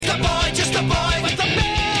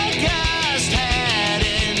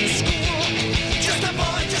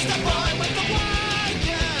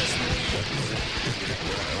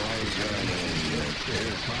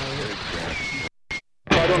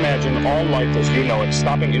life as you know it,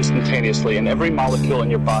 stopping instantaneously and every molecule in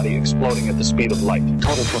your body exploding at the speed of light.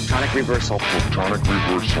 Total protonic reversal. Protonic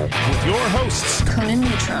reversal. With your hosts, Conan,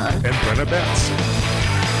 Neutron, and Brenna Betts.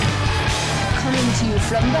 Coming to you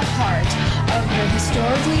from the heart of the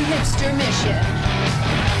historically hipster mission.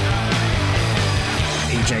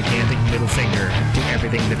 A gigantic middle finger to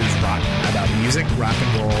everything that is rotten about music, rock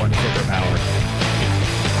and roll, and corporate power.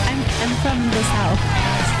 I'm from the South.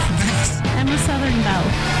 I'm a Southern Belle.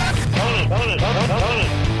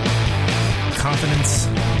 Confidence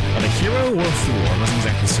of a hero or a fool. I wasn't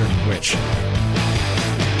exactly certain which.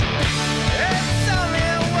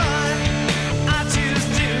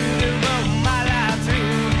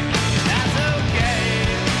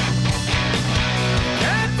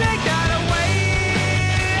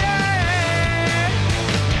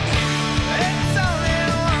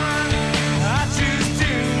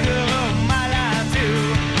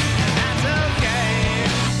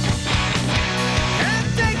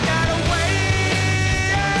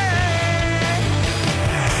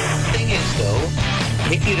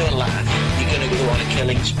 If you don't laugh, you're going to go on a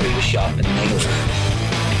killing spree with sharp and nails.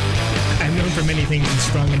 I'm known for many things, and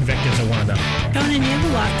strong invectives are one of them. Conan, you have a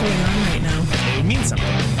lot going on right now. It means something.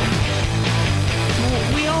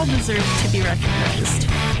 Well, we all deserve to be recognized.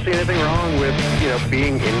 See anything wrong with,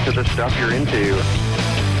 being into the stuff you're into?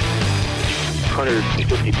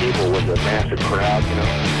 150 people with a massive crowd,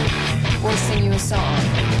 We'll sing you a song.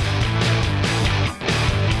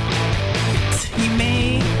 You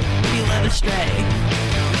may be led astray.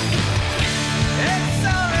 It's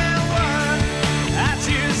only one I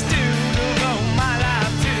choose to devote my life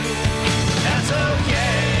to. That's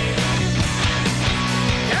okay.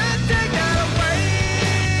 Can't take that away.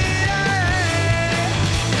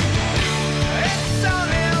 It's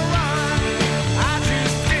only one I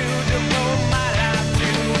choose to devote my life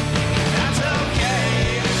to. That's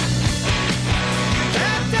okay.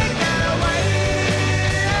 Can't take that away.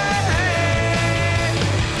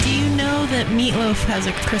 Do you know that Meatloaf has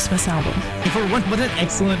a Christmas album? What an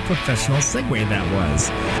excellent professional segue that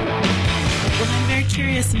was. Well, I'm very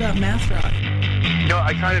curious about math rock.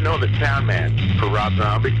 I kind of know the sound man for Rob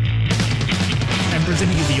Zombie. I'm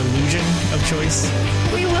presenting you the illusion of choice.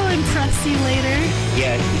 We will impress you later.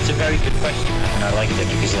 Yeah, it's a very good question, and I liked it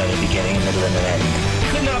because it had a beginning, a middle, and an end.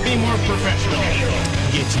 Could not be more professional.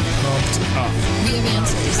 Get you pumped up. We have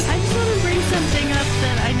answers. I just want to bring something up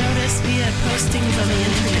that I noticed via postings on the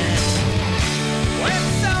internet.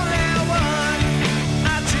 It's only one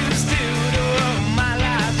I choose to devote my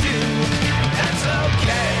life to. That's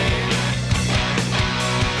okay.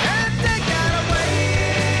 Can't take that away.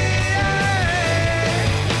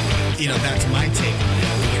 That's my take on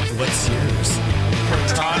it. What's yours?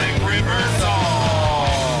 Protonic reversal.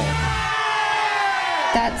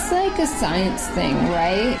 That's like a science thing,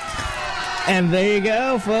 right? And there you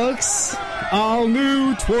go, folks. All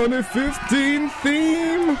new 2015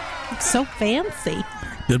 theme. So fancy.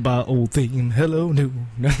 Goodbye, old theme. Hello, new.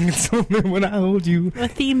 It's only when I hold you. A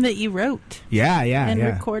theme that you wrote. Yeah. And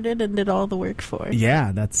recorded and did all the work for.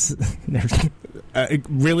 Yeah, that's... it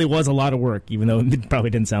really was a lot of work, even though it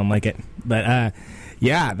probably didn't sound like it. But,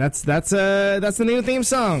 that's the new theme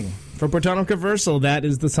song for Protonic Reversal. That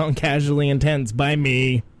is the song Casually Intense by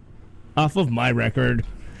me, off of my record,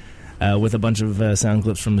 with a bunch of sound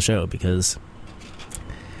clips from the show, because...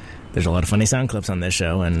 there's a lot of funny sound clips on this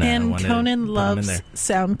show, and Conan loves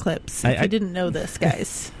sound clips. I didn't know this,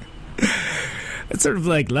 guys. It's sort of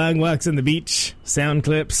like long walks on the beach, sound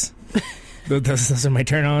clips. those are my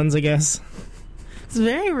turn-ons, I guess. It's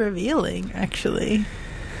very revealing, actually.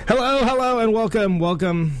 Hello, and welcome.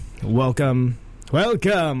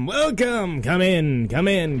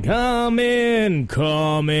 Come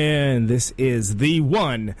in. This is the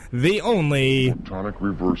one, the only... Protonic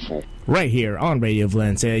reversal. Right here on Radio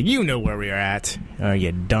Valencia. You know where we're at. Or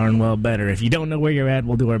you darn well better. If you don't know where you're at,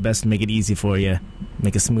 we'll do our best to make it easy for you.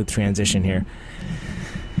 Make a smooth transition here.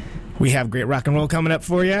 We have great rock and roll coming up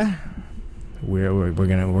for you. We're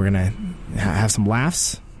gonna have some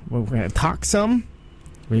laughs. We're gonna talk some.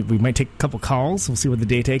 We might take a couple calls. We'll see what the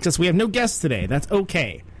day takes us. We have no guests today. That's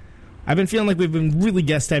okay. I've been feeling like we've been really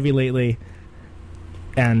guest heavy lately.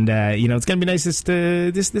 And, it's going to be nice just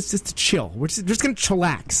to chill. We're just going to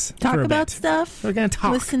chillax. Talk about stuff. We're going to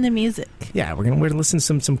talk. Listen to music. Yeah, we're going to listen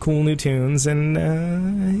to some cool new tunes, and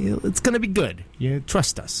it's going to be good. Yeah,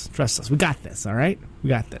 trust us. We got this, all right? We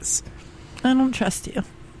got this. I don't trust you.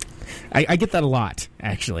 I get that a lot,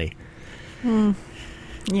 actually.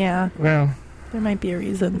 Yeah. Well, there might be a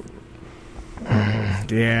reason.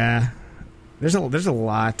 Yeah. There's a lot. There's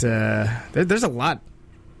a lot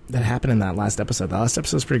that happened in that last episode. The last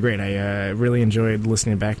episode was pretty great. I really enjoyed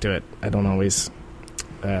listening back to it. I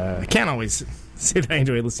can't always say that I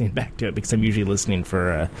enjoy listening back to it because I'm usually listening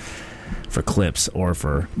for clips or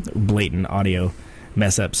for blatant audio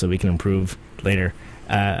mess ups so we can improve later.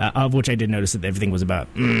 Of which I did notice that everything was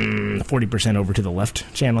about 40% over to the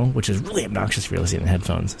left channel, which is really obnoxious if you're listening to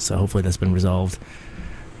headphones. So hopefully that's been resolved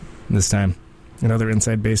this time. Another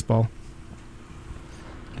inside baseball.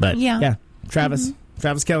 But yeah, Travis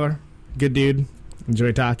Keller, good dude.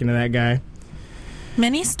 Enjoy talking to that guy.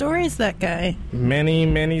 Many stories, that guy.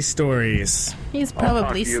 Many stories. He's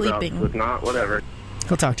probably sleeping. Slipknot, whatever.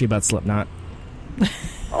 He'll talk to you about Slipknot.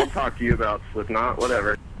 I'll talk to you about Slipknot,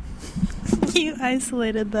 whatever. You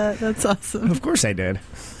isolated that. That's awesome. Of course I did.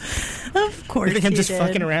 Of course you think I'm just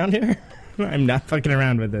fucking around here? I'm not fucking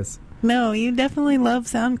around with this. No, you definitely love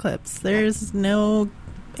sound clips. There's no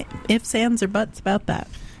ifs, ands, or buts about that.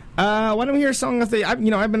 Why don't we hear a song of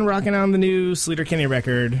I've been rocking on the new Sleater Kinney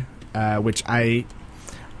record, which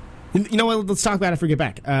you know what? Let's talk about it if we get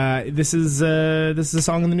back. This is a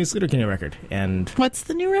song on the new Sleater Kinney record, and what's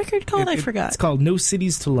the new record called? I forgot. It's called "No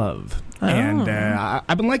Cities to Love," and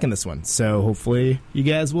I've been liking this one, so hopefully you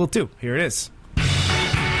guys will too. Here it is.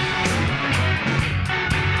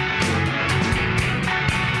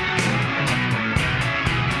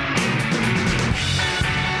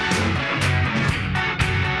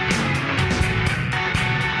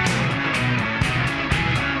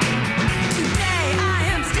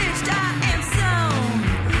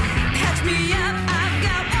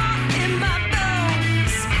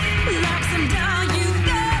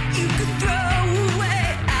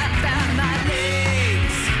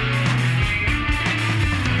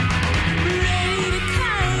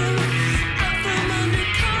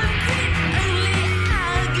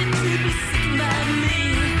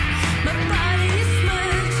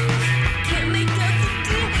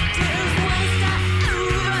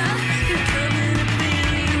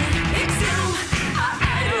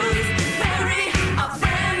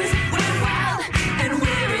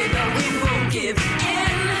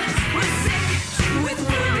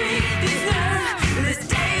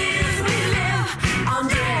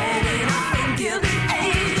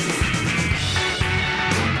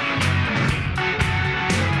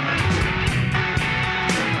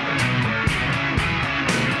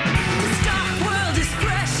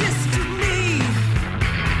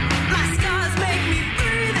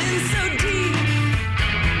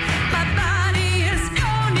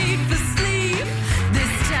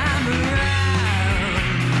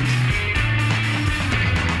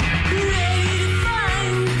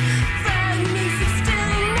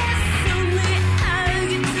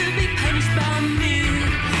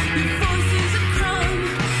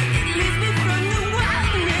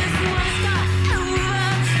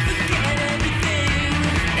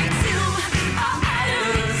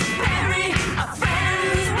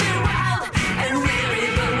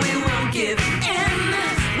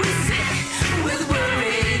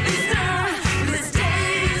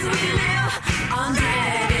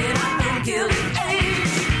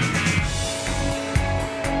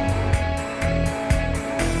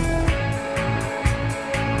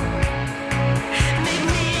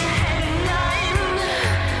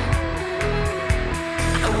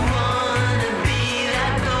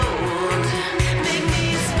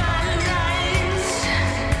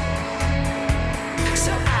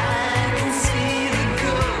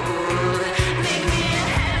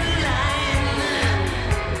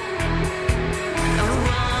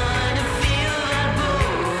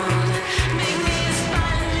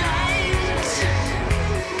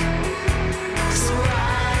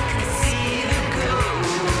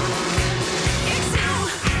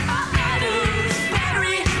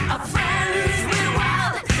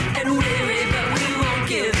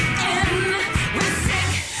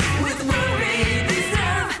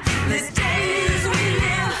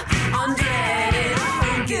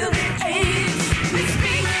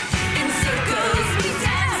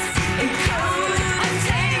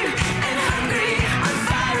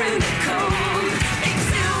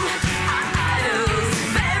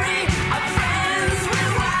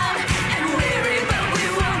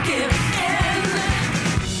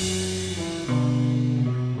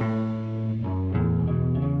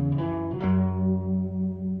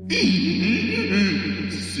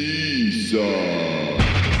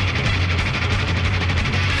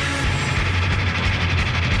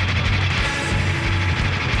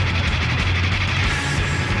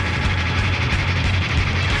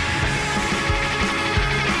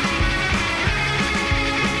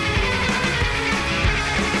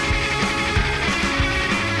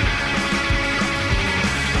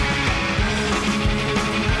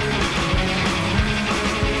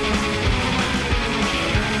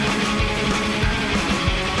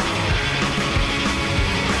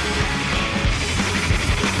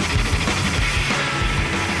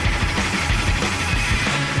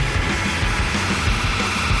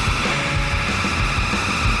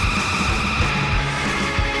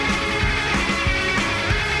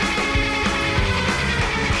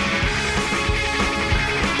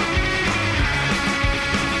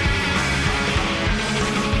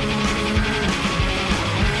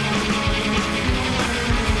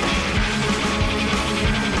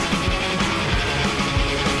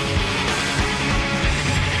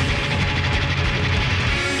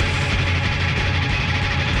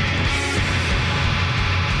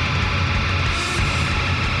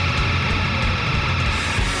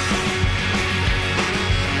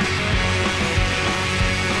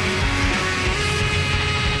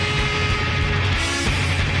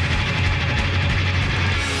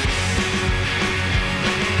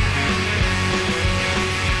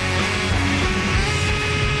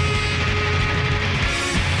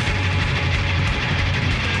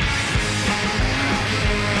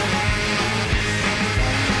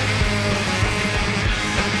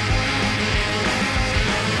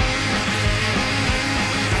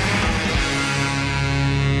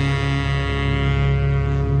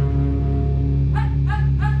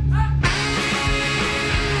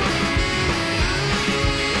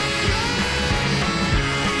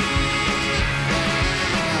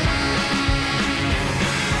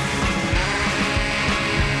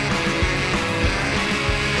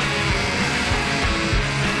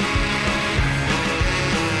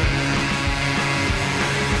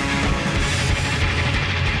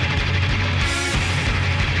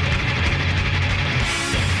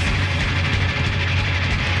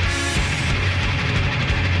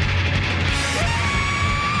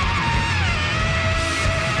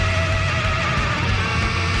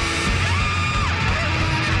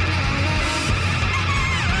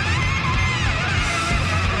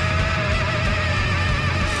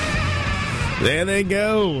 There they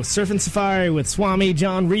go. Surf and Safari with Swami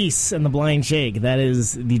John Reese and the Blind Shake. That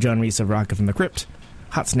is the John Reese of Rocket from the Crypt.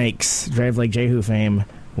 Hot Snakes, Drive Like Jehu fame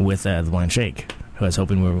with the Blind Shake, who I was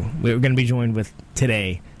hoping we were going to be joined with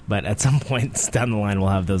today. But at some point down the line, we'll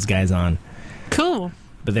have those guys on. Cool.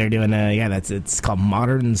 But they're doing, it's called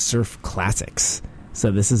Modern Surf Classics. So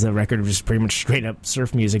this is a record of just pretty much straight up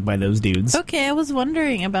surf music by those dudes. Okay, I was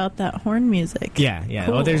wondering about that horn music. Yeah.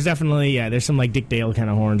 Cool. Well, there's definitely, there's some like Dick Dale kind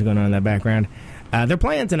of horns going on in that background. They're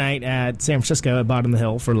playing tonight at San Francisco at Bottom of the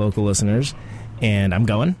Hill for local listeners, and I'm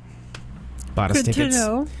going. Bought us Good tickets. to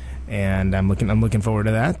know. And I'm looking forward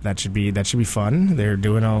to that. That should be fun. They're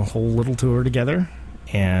doing a whole little tour together,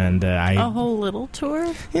 and a whole little tour.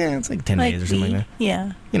 Yeah, it's like 10 days or something like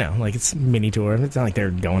that. Yeah, like it's a mini tour. It's not like they're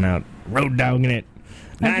going out road dogging it.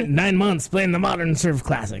 9 months playing the Modern Surf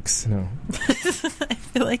Classics. No, I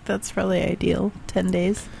feel like that's probably ideal. 10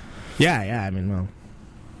 days. Yeah. I mean, well,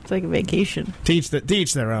 it's like a vacation. To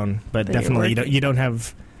each their own, but That definitely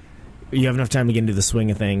you have enough time to get into the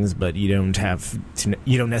swing of things, but you don't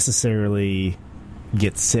necessarily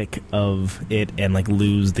get sick of it and like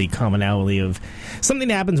lose the commonality of something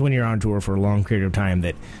that happens when you're on tour for a long period of time,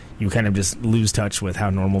 that you kind of just lose touch with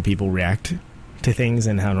how normal people react to things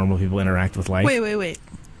and how normal people interact with life. Wait.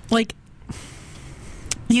 Like,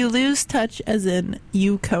 you lose touch as in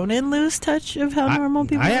you, Conan, lose touch of how normal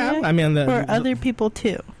people react? I mean, or other people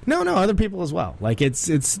too? No, other people as well. Like it's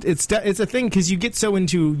a thing because you get so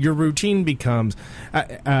into your routine becomes,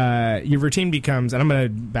 and I'm going to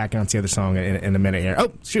back on to the other song in a minute here.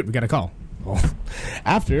 Oh, shoot, we got a call. Well,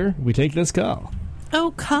 after we take this call.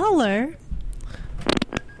 Oh, caller.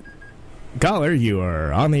 Caller, you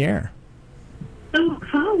are on the air. Oh,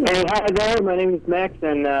 hi. Hey, hi there. My name is Max,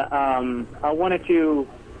 and I wanted to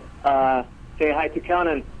say hi to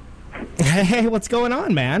Conan. Hey, what's going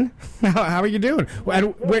on, man? How are you doing?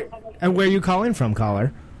 And where are you calling from,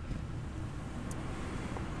 caller?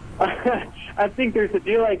 I think there's a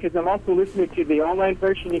delay because I'm also listening to the online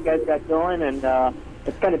version you guys got going, and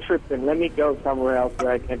it's kind of tripping. Let me go somewhere else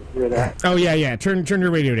where I can hear that. Oh, yeah. Turn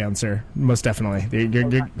your radio down, sir. Most definitely.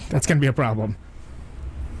 That's going to be a problem.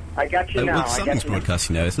 I got you now. Something's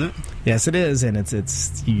broadcasting now, isn't it? Yes, it is, and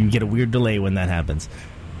it's you get a weird delay when that happens.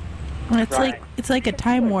 It's like a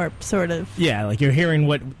time warp, sort of. Yeah, like you're hearing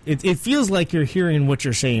what it feels like you're hearing what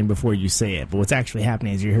you're saying before you say it, but what's actually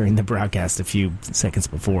happening is you're hearing the broadcast a few seconds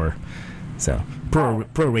before. So, pro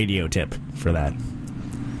radio tip for that.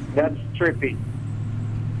 That's trippy.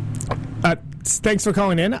 Thanks for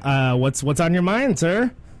calling in. What's on your mind,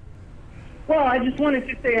 sir? Well, I just wanted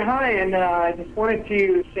to say hi, and I just wanted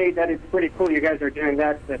to say that it's pretty cool you guys are doing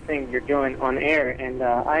that, the thing you're doing on air, and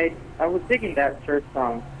I was digging that surf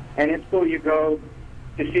song, and it's cool you go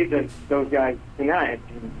to see those guys tonight,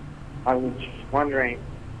 and I was just wondering,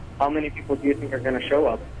 how many people do you think are going to show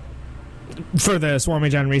up? For the Swami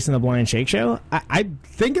John Reese and the Blind Shake show, I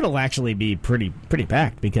think it'll actually be pretty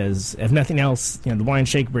packed, because if nothing else, the Blind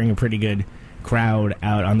Shake bring a pretty good crowd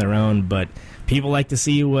out on their own, but people like to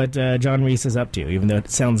see what John Reese is up to, even though it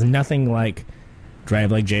sounds nothing like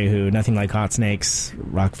Drive Like Jehu, nothing like Hot Snakes,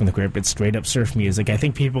 Rock from the Crypt. It's straight up surf music. I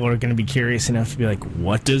think people are going to be curious enough to be like,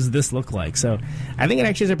 what does this look like? So I think it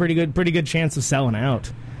actually has a pretty good chance of selling out,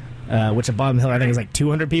 which at Bottom Hill I think is like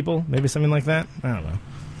 200 people, maybe something like that. I don't know.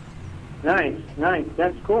 Nice.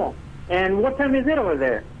 That's cool. And what time is it over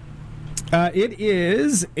there? It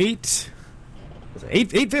is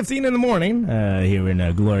 8:15 in the morning here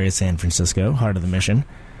in glorious San Francisco, heart of the mission.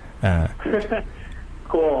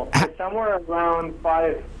 Cool. It's somewhere around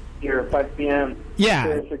 5 p.m.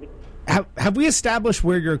 Yeah. Have we established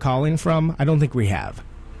where you're calling from? I don't think we have.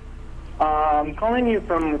 I'm calling you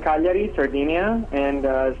from Cagliari, Sardinia, and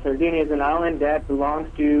Sardinia is an island that belongs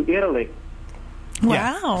to Italy.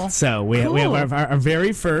 Wow. Yeah. So we have our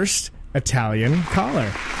very first Italian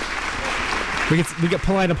caller. We get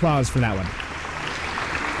polite applause for that one.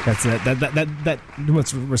 That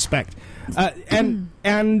much respect. And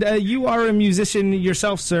you are a musician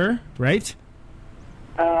yourself, sir, right?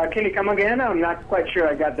 Can you come again? I'm not quite sure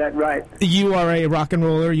I got that right. You are a rock and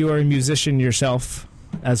roller. You are a musician yourself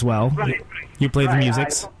as well. Right. You play the music.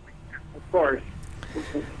 Of course.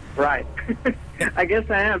 Right. I guess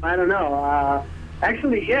I am. I don't know.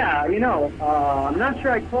 Actually, yeah, I'm not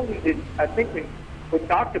sure I told you this. I think we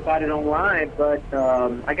talked about it online, but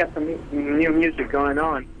I got some new music going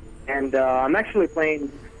on. And I'm actually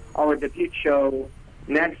playing our debut show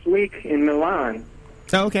next week in Milan.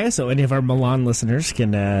 Oh, okay, so any of our Milan listeners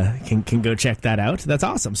can go check that out. That's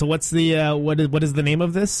awesome. So what's the what is the name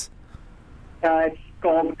of this? It's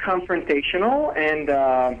called Confrontational, and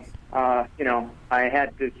I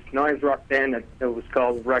had this noise rock band that was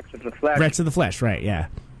called Rex of the Flesh. Rex of the Flesh, right? Yeah.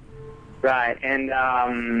 Right, and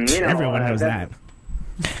everyone knows that.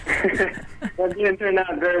 That didn't turn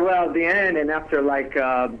out very well at the end, and after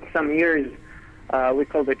some years, we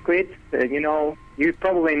called it quits. You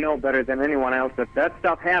probably know better than anyone else that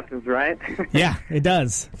stuff happens, right? Yeah, it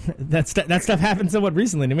does. That stuff happened somewhat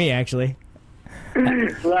recently to me, actually.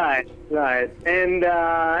 Right. And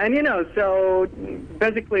so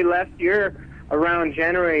basically last year, around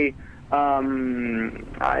January,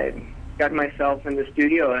 I got myself in the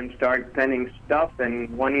studio and started penning stuff,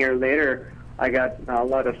 and 1 year later, I got a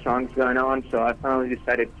lot of songs going on, so I finally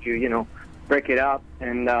decided to, break it up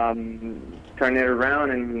and turn it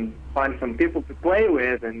around and find some people to play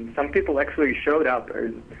with, and some people actually showed up,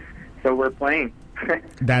 so we're playing.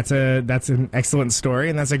 That's an excellent story,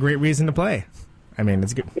 and that's a great reason to play. I mean,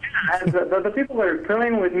 it's good. Yeah, and the people that are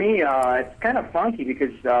playing with me, it's kind of funky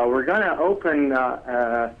because we're going to open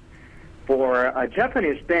for a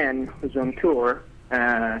Japanese band who's on tour.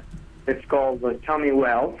 It's called Tommy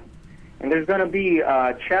Well. And there's going to be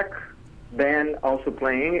a Czech band also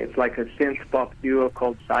playing. It's like a synth-pop duo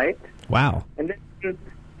called Sight. Wow. And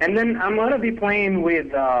then I'm going to be playing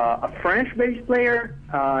with a French bass player,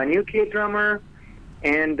 an UK drummer,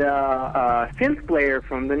 and a synth player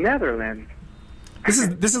from the Netherlands.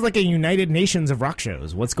 This is like a United Nations of rock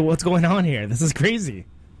shows. What's going on here? This is crazy.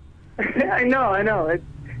 I know.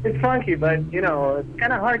 It's funky, but it's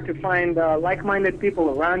kind of hard to find like-minded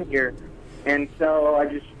people around here, and so I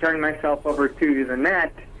just turned myself over to the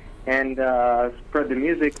net and spread the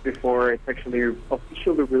music before it's actually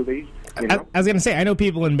officially released. I was going to say, I know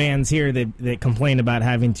people in bands here that complain about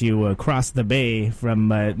having to cross the bay from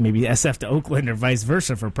maybe SF to Oakland or vice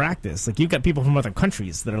versa for practice. Like, you've got people from other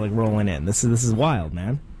countries that are like rolling in. This is wild,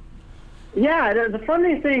 man. Yeah, the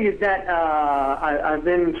funny thing is that I've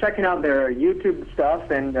been checking out their YouTube stuff,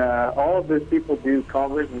 and all of those people do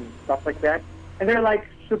covers and stuff like that, and they're like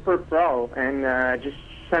super pro, and just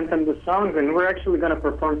sent them the songs, and we're actually going to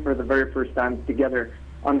perform for the very first time together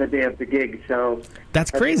on the day of the gig. So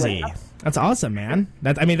that's crazy. That's awesome, man.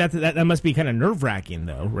 That must be kind of nerve-wracking,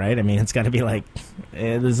 though, right? I mean, it's got to be like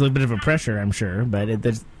there's a little bit of a pressure, I'm sure, but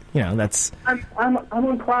that's. I'm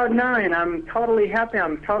on cloud nine. I'm totally happy.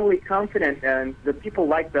 I'm totally confident, and the people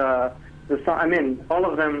like the song. I mean, all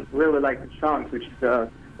of them really like the songs, which is the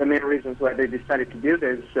main reasons why they decided to do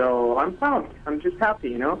this. So I'm pumped. I'm just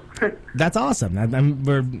happy, That's awesome.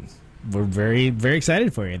 We're very, very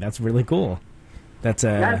excited for you. That's really cool. That's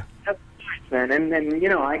nice, man. And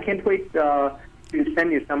I can't wait to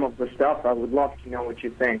send you some of the stuff. I would love to know what you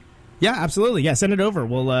think. Yeah, absolutely. Yeah, send it over.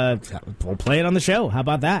 We'll play it on the show. How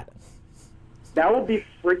about that? That would be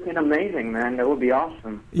freaking amazing, man. That would be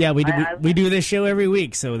awesome. Yeah, we do this show every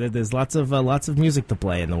week, so there's lots of music to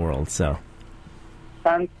play in the world. So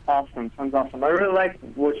sounds awesome. I really like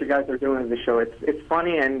what you guys are doing in the show. It's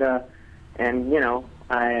funny and I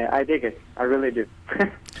dig it. I really do.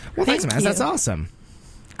 Well, thanks, man. That's awesome.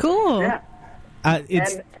 Cool. Yeah.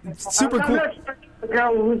 It's super cool. I'm not sure the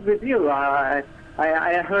girl who's with you. I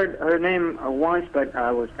heard her name once, but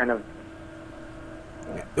I was kind of.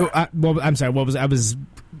 I'm sorry. I was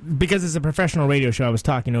because it's a professional radio show. I was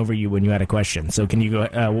talking over you when you had a question. So can you go?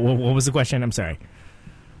 What was the question? I'm sorry.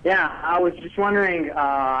 Yeah, I was just wondering.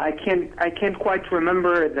 I can't quite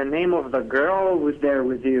remember the name of the girl who was there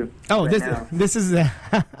with you. Oh, this is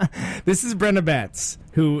this is Brenda Betts,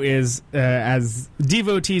 who is, as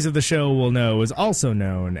devotees of the show will know, is also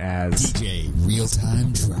known as DJ Real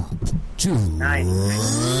Time Drop. Nice.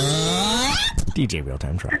 DJ Real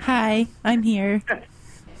Time Drop. Hi, I'm here.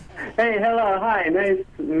 Hey, hello, hi. Nice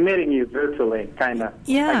meeting you virtually, kind of.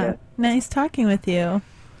 Yeah, nice talking with you.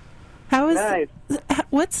 How is nice.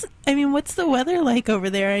 What's the weather like over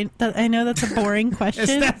there? I know that's a boring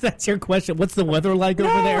question. That's your question. What's the weather like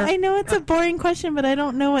over there? I know it's a boring question, but I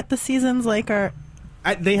don't know what the seasons like are.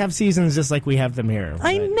 They have seasons just like we have them here.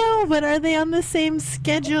 I know, but are they on the same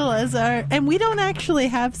schedule as our? And we don't actually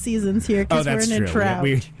have seasons here because we're in a drought.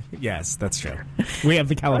 Yes, that's true. We have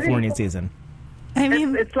the California season. I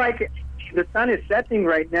mean, it's like the sun is setting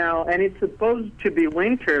right now, and it's supposed to be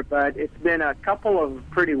winter, but it's been a couple of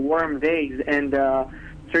pretty warm days, and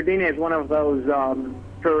Sardinia is one of those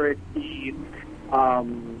touristy,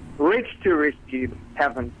 rich touristy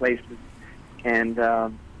heaven places. And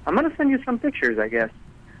I'm going to send you some pictures, I guess.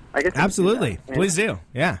 Absolutely. Please do.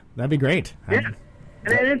 Yeah, that'd be great. Yeah.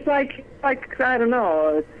 And it's like I don't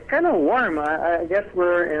know, it's kind of warm. I guess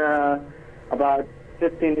we're in about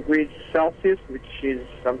 15 degrees Celsius, which is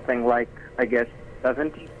something like, I guess,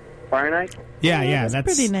 70 Fahrenheit. Yeah,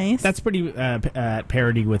 that's pretty nice. That's pretty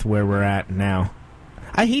parity with where we're at now.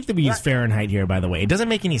 I hate that we use Fahrenheit here, by the way. It doesn't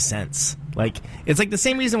make any sense. Like, it's like the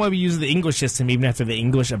same reason why we use the English system even after the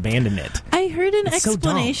English abandoned it. I heard an It's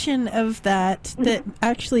explanation of that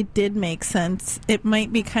actually did make sense. It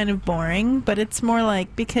might be kind of boring, but it's more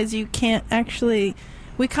like because you can't actually...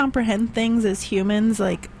 We comprehend things as humans,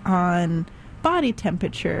 like, on body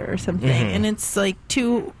temperature or something. And it's like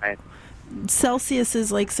Celsius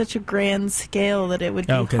is like such a grand scale that it would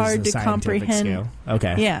be hard to comprehend. Scale.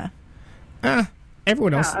 Okay. Yeah.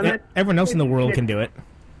 Everyone else in the world can do it.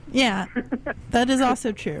 Yeah, that is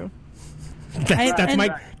also true. That's my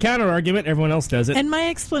counter argument. Everyone else does it. And my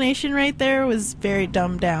explanation right there was very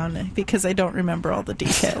dumbed down because I don't remember all the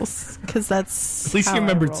details. Because that's at least you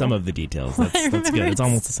remembered some of the details. That's good. It's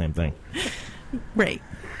almost the same thing. Right.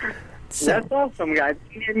 So. That's awesome, guys.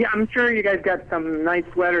 Yeah, I'm sure you guys got some nice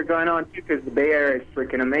weather going on too, because the Bay Area is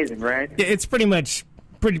freaking amazing, right? It's pretty much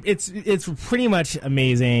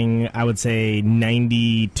amazing. I would say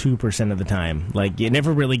 92% of the time. Like, it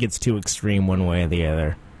never really gets too extreme one way or the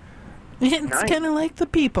other. It's kind of like the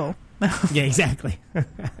people. Yeah, exactly.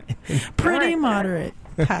 Pretty moderate,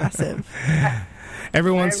 passive.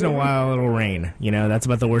 Every once in a while it'll rain. You know, that's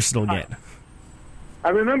about the worst it'll get. I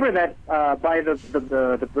remember that by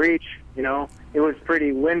the beach, you know, it was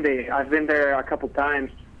pretty windy. I've been there a couple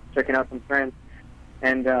times checking out some friends.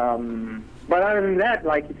 And but other than that,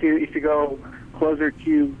 like if you go closer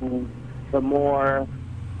to the more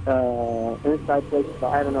inside places,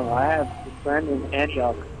 I don't know. I have a friend in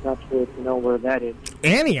Antioch. Not sure if you know where that is.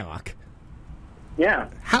 Antioch? Yeah.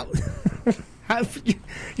 How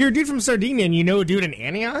you're a dude from Sardinia and you know a dude in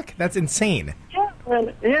Antioch? That's insane.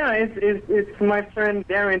 Yeah, it's my friend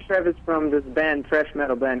Darren Travis from this band, thrash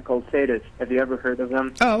metal band called Sadist. Have you ever heard of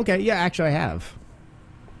them? Oh, okay. Yeah, actually I have.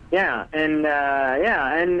 Yeah, and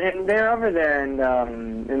they're over there,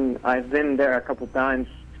 and I've been there a couple times,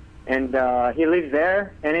 and he lives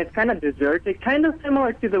there, and it's kind of deserted, kind of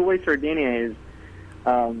similar to the way Sardinia is,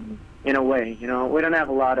 in a way. You know, we don't have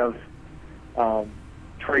a lot of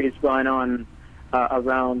trees going on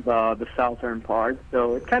around the southern part,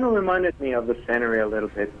 so it kind of reminded me of the scenery a little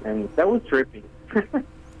bit, and that was trippy.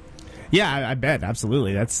 Yeah, I bet,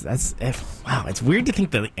 absolutely. That's wow. It's weird to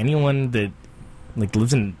think that anyone that like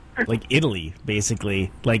lives in like Italy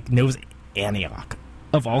basically like knows Antioch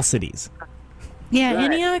of all cities. Yeah,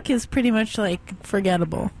 right. Antioch is pretty much like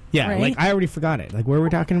forgettable. Yeah, right? Like I already forgot it. Like where are we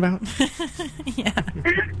talking about? Yeah.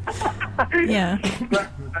 Yeah.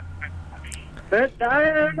 But I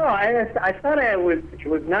don't know. I thought it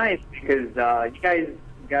was nice because you guys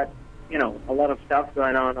got, you know, a lot of stuff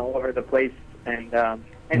going on all over the place, and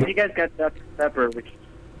you guys got Dr. Pepper, which is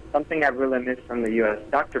something I really miss from the U.S.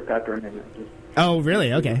 Dr. Pepper, man. Oh,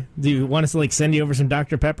 really? Okay. Do you want us to like send you over some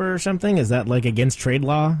Dr. Pepper or something? Is that like against trade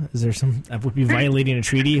law? Is there some? Would be violating a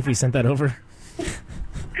treaty if we sent that over?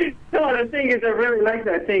 No, the thing is, I really like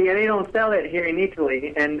that thing, and they don't sell it here in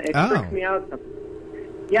Italy, and it freaks me out.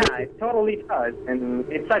 Yeah, it totally does, and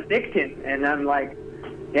it's addicting, and I'm like,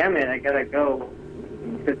 damn it, I gotta go.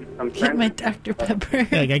 Get my Dr. Pepper.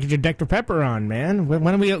 Yeah, I gotta get your Dr. Pepper on, man. Why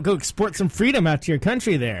don't we go export some freedom out to your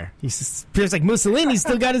country there? He appears like Mussolini's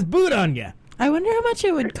still got his boot on you. I wonder how much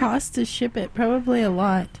it would cost to ship it. Probably a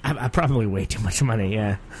lot. Probably way too much money,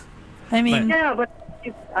 yeah. I mean... but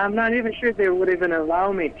I'm not even sure they would even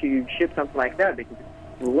allow me to ship something like that because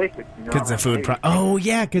it's liquid. Because the food... oh,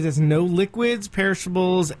 yeah, because it's no liquids,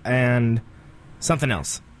 perishables, and something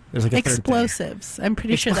else. There's like a explosives. I'm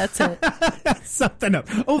pretty sure that's it. Something else.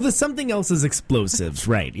 Oh, the something else is explosives,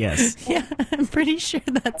 right? Yes. Yeah, I'm pretty sure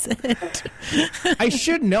that's it. I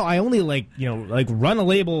should know. I only run a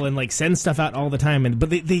label and like send stuff out all the time, but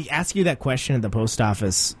they ask you that question at the post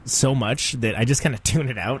office so much that I just kind of tune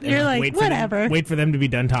it out. You're and like, whatever. Wait for them to be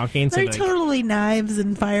done talking. There are totally knives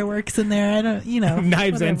and fireworks in there. I don't,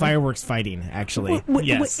 knives whatever. And fireworks fighting. Actually,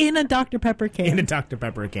 yes. In a Dr. Pepper can. In a Dr.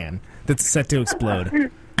 Pepper can that's set to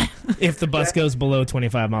explode. If the bus goes below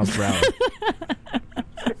 25 miles per hour.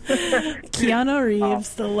 Keanu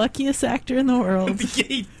Reeves, the luckiest actor in the world.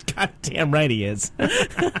 Goddamn right he is.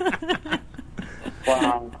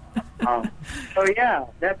 Wow. So yeah,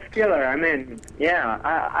 that's killer. I mean, yeah,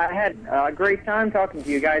 I had a great time talking to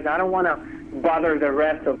you guys. I don't want to bother the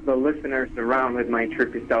rest of the listeners around with my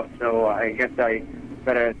trippy stuff, so I guess I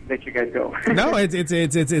better let you guys go. No, it's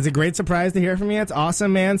a great surprise to hear from you. It's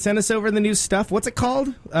awesome, man. Send us over the new stuff. What's it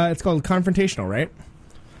called? It's called Confrontational, right?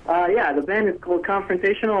 Yeah, the band is called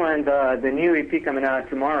Confrontational, and the new EP coming out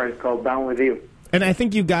tomorrow is called Bound With You. And I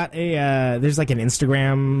think you got a, there's like an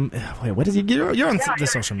Instagram, wait, what is it? You're on the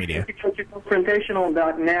social media. If you go to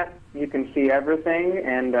confrontational.net, you can see everything,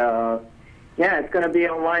 and Yeah, it's going to be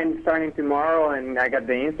online starting tomorrow, and I got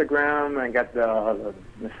the Instagram, I got the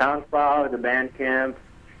SoundCloud, the Bandcamp.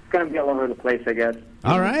 It's going to be all over the place, I guess.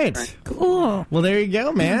 All right. Cool. Well, there you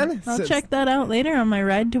go, man. I'll check that out later on my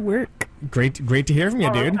ride to work. Great to hear from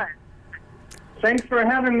you, dude. Right. Thanks for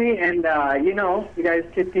having me, and, you guys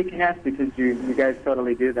keep kicking ass because you guys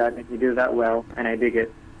totally do that, and you do that well, and I dig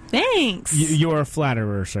it. Thanks. You're a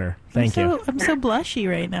flatterer, sir. Thank you. I'm so blushy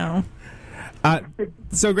right now.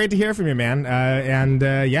 So great to hear from you, man.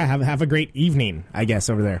 Have a great evening, I guess,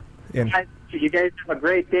 over there. You guys have a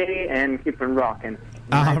great day, and keep on rocking.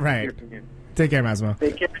 All right. Take care, Massimo.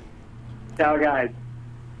 Take care. Ciao, guys.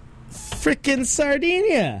 Frickin'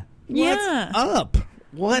 Sardinia. Yeah. What's up?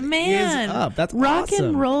 What Man, is up? That's rock awesome.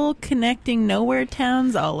 and roll connecting nowhere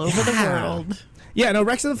towns all over the world. Yeah, no,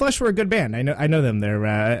 Rex of the Flesh were a good band. I know them. They're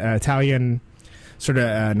Italian, sort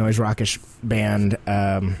of noise rockish band.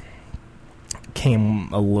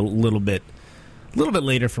 Came a little bit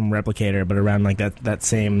later from Replicator, but around like that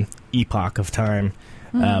same epoch of time.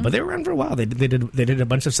 But they were around for a while. They did a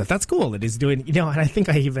bunch of stuff. That's cool that he's doing. And I think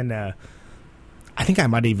I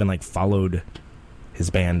might have even like followed his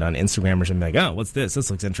band on Instagram or something. Like, oh, what's this? This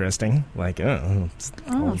looks interesting. Like, it's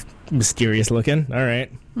all mysterious looking. All right.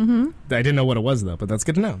 Mm-hmm. I didn't know what it was though, but that's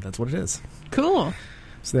good to know. That's what it is. Cool.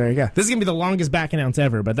 So there you go. This is gonna be the longest back announce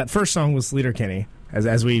ever. But that first song was Sleater-Kinney,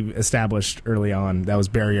 as we established early on. That was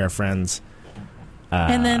Bury Our Friends.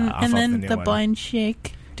 And then the one. Blind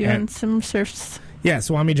Shake doing some surfs. Yeah,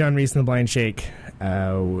 Swami John Reese and the Blind Shake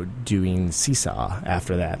doing Seesaw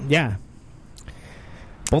after that. Yeah.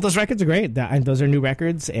 Both those records are great. Those are new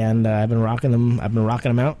records, and I've been rocking them.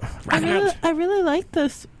 Out. I really like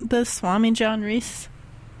the Swami John Reese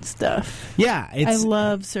stuff. Yeah, I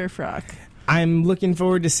love surf rock. I'm looking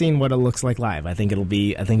forward to seeing what it looks like live. I think it'll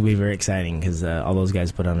be very exciting because all those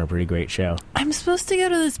guys put on a pretty great show. I'm supposed to go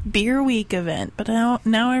to this Beer Week event, but now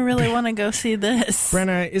I really want to go see this.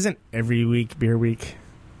 Brenna, isn't every week Beer Week?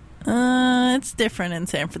 It's different in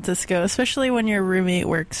San Francisco, especially when your roommate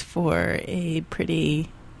works for a pretty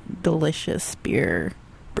delicious beer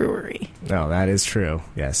brewery. Oh, that is true.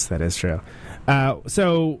 Yes, that is true.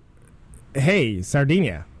 So, hey,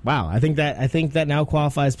 Sardinia. Wow, I think that now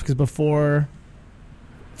qualifies because before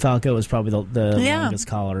Falco was probably the longest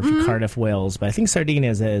caller for Cardiff, Wales, but I think Sardinia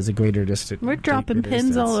is a greater distance. We're dropping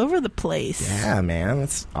pins all over the place. Yeah, man,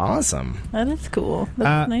 that's awesome. That is cool.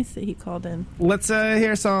 That's nice that he called in. Let's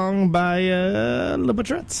hear a song by Le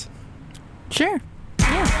Butrettes. Sure.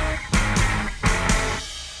 Yeah.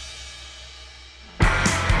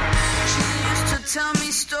 Tell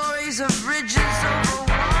me stories of bridges over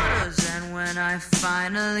waters, and when I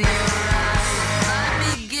finally arrive,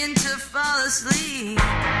 I begin to fall asleep,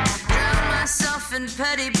 drown myself in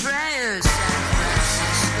petty prayers. San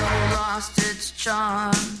Francisco lost its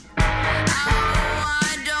charm. Oh,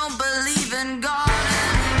 I don't believe in God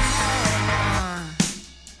anymore.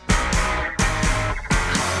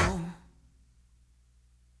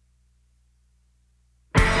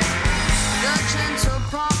 The gentle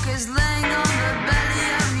park is laying on the belly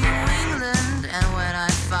of New England, and when I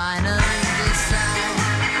finally decide,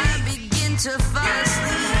 I begin to fall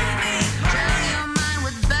asleep. Drown your mind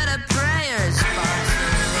with better prayers.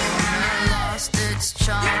 Barcelona lost its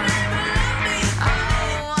charm.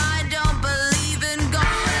 Oh, I don't believe in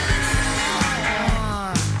God anymore.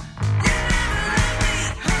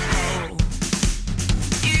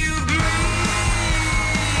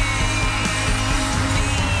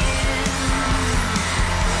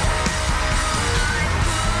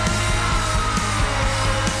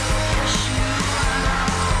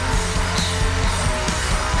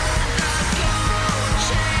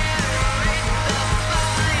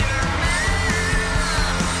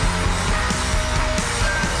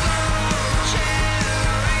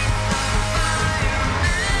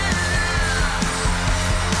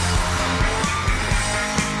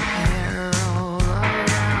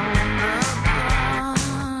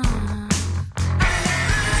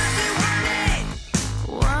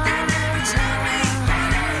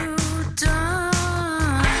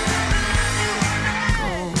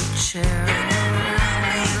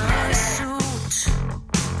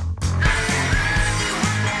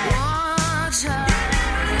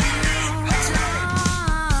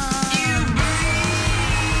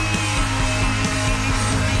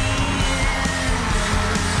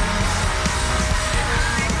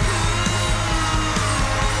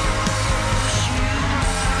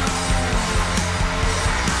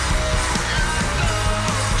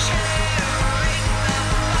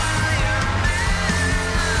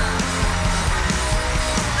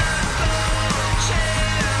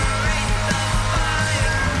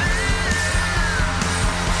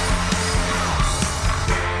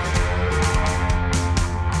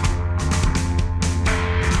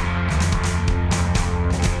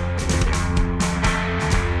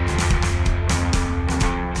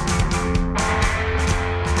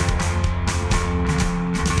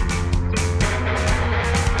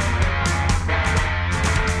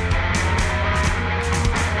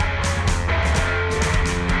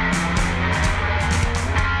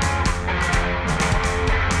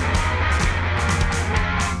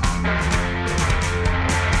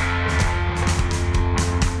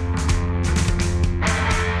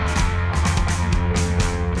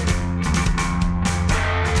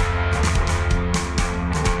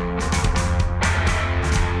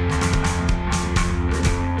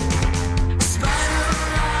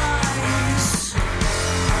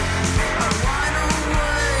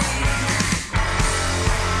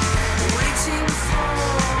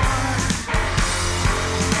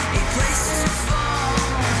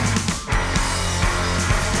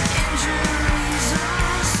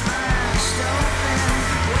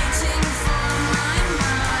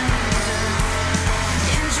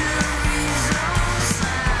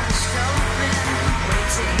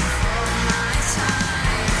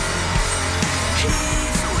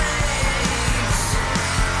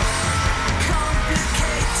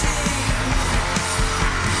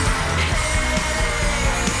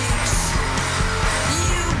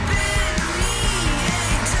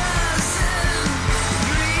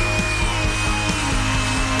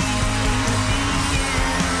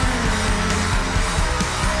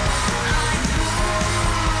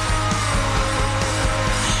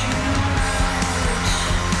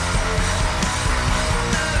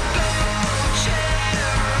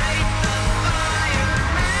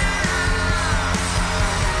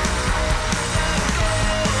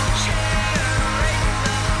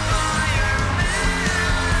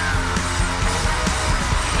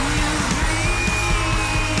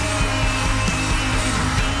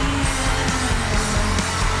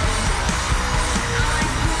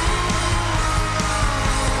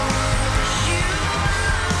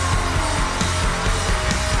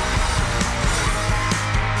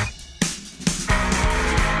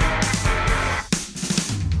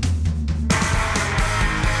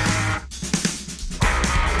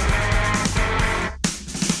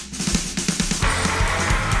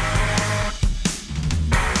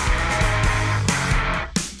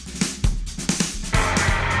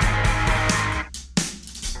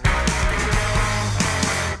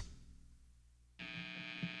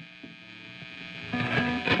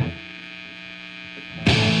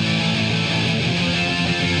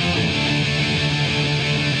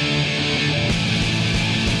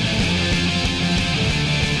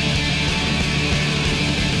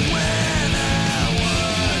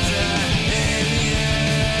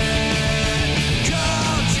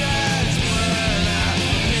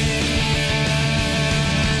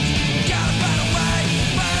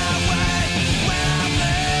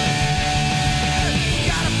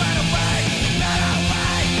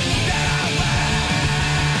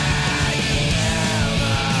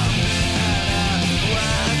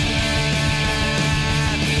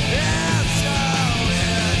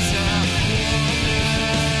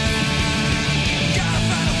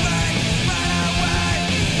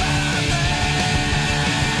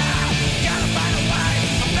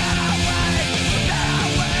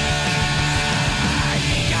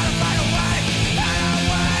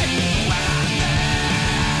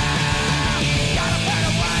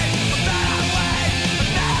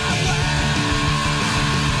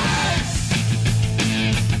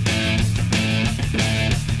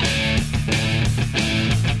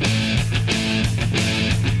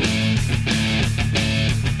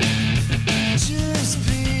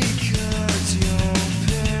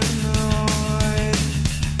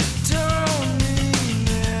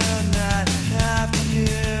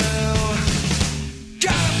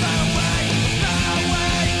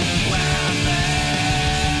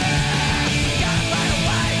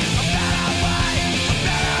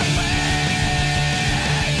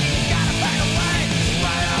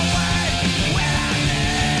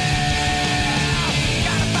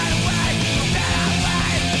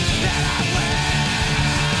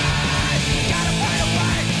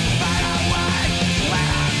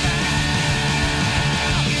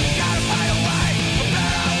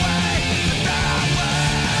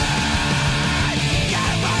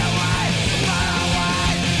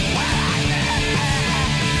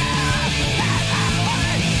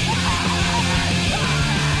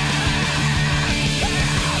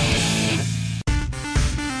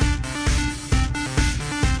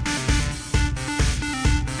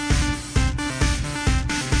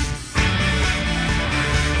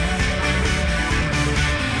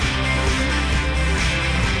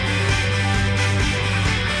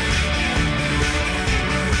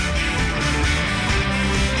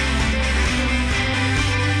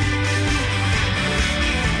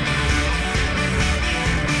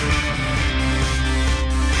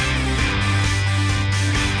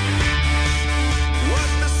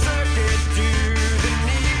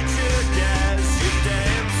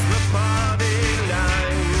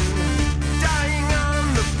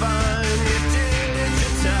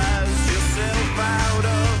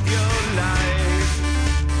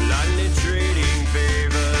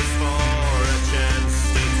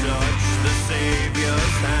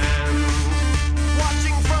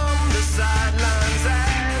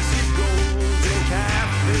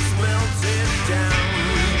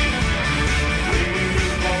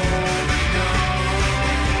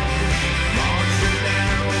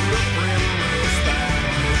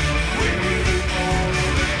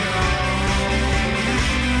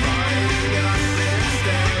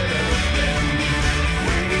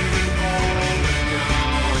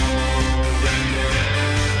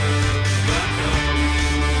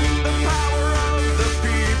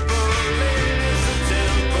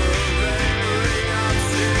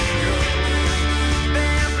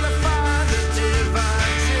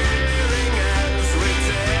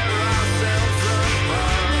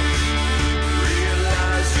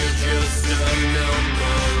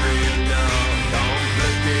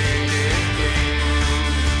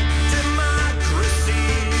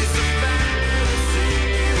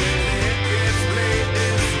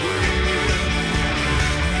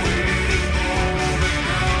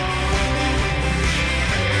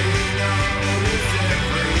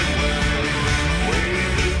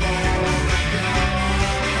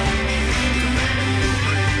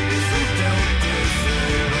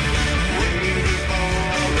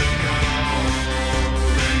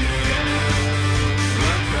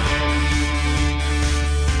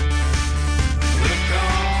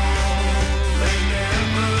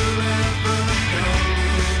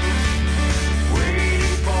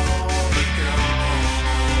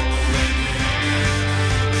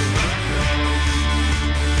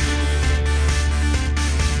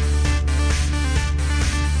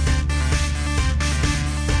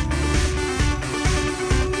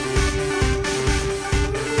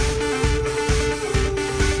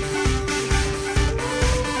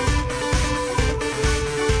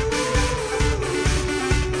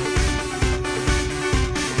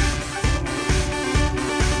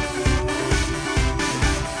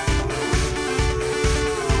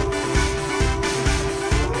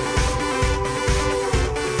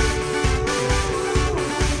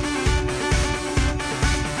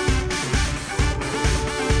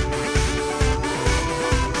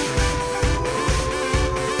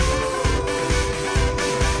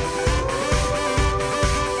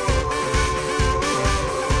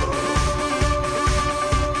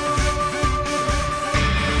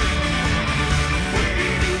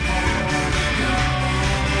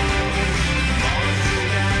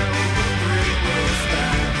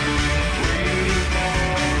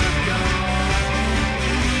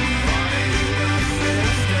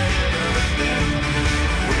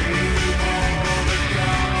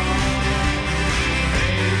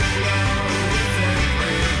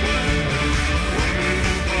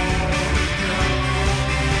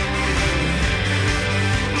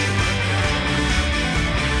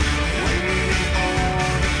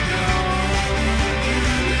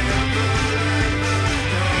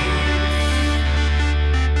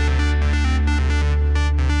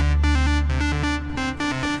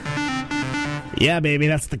 Yeah, baby,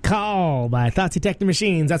 that's The Call by Thought Detective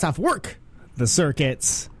Machines. That's off Work the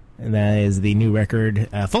Circuits. And that is the new record,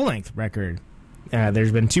 full-length record.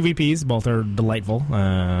 There's been 2 VPs. Both are delightful.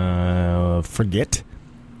 Forget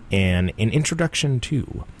and An Introduction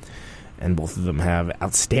To. And both of them have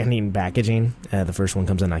outstanding packaging. The first one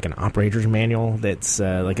comes in like an operator's manual that's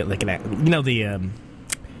like an, you know,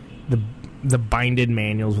 the binded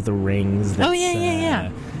manuals with the rings. Oh,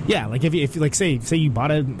 yeah. Yeah, like if you like say you bought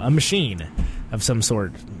a machine of some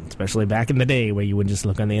sort, especially back in the day where you would just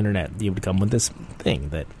look on the internet, you would come with this thing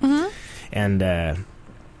that, and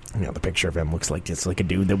you know, the picture of him looks like just like a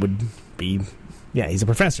dude that would be, yeah, he's a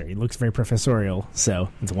professor. He looks very professorial. So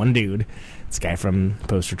it's one dude. It's a guy from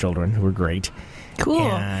Poster Children who are great. Cool.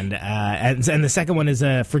 And the second one is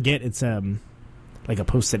Forget. It's like a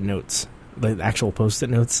post-it notes. The actual post-it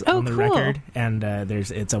notes on the record, and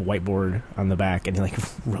it's a whiteboard on the back, and he like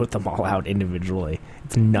wrote them all out individually.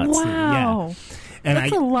 It's nuts. Wow, yeah. And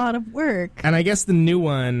that's a lot of work. And I guess the new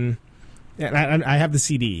one, and I have the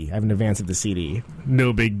CD. I have an advance of the CD.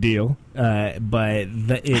 No big deal. But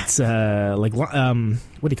it's like what do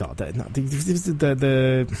you call it?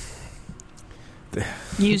 The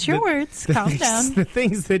use your words. Calm down. The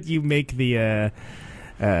things that you make the.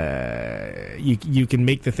 You can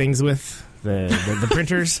make the things with the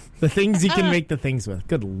printers, the things you can make the things with.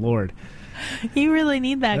 Good Lord, you really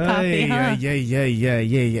need that copy, huh?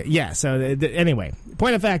 Yeah. So anyway,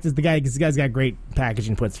 point of fact is this guy's got great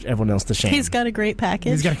packaging, puts everyone else to shame. He's got a great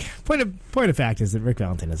package. Point of fact is that Rick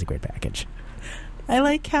Valentine has a great package. I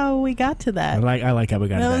like how we got to that. I like how we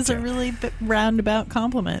got to that. That was a really roundabout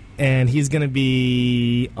compliment. And he's going to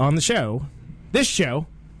be on the show, this show,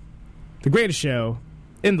 the greatest show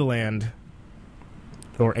in the land,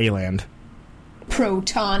 or a land.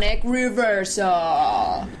 Protonic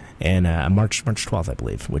Reversal. And March 12th, I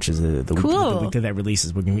believe, which is the week that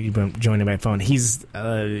releases. We're going to be joining by phone. He's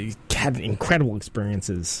had incredible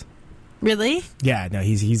experiences. Really? Yeah, no,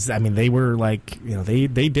 he's. I mean, they were like, you know, they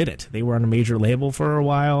did it. They were on a major label for a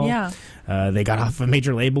while. Yeah. They got off a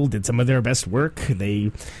major label, did some of their best work.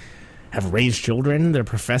 They have raised children. They're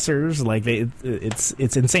professors. Like it's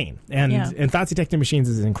insane. And Thought Detective Machines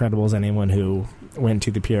is as incredible as anyone who went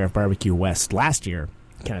to the PRF Barbecue West last year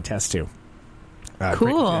can attest to.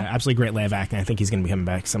 Cool. Absolutely great live acting. I think he's going to be coming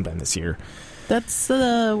back sometime this year. That's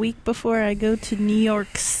the week before I go to New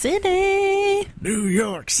York City. New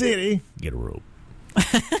York City. Get a rope.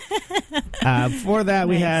 Before that,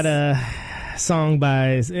 we had a song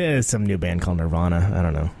by some new band called Nirvana. I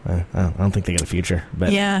don't know. I don't think they got a future.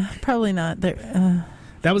 But yeah, probably not. That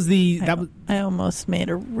was I almost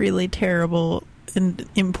made a really terrible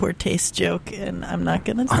in poor taste joke, and I'm not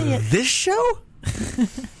going to say it. This show?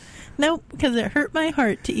 Nope, because it hurt my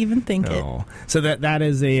heart to even think it. So that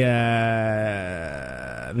is the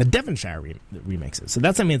Devonshire remixes. So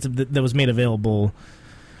that's that was made available.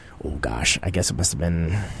 Oh gosh, I guess it must have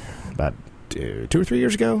been about 2 or 3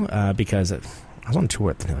 years ago because I was on tour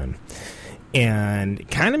at the time, and it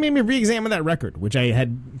kind of made me re-examine that record, which I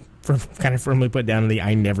had kind of firmly put down in the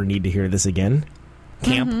 "I never need to hear this again"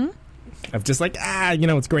 camp. Mm-hmm. Of just like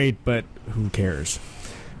it's great, but who cares?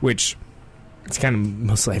 Which. It's kind of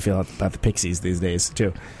mostly I feel about the Pixies these days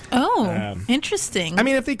too. Oh, interesting. I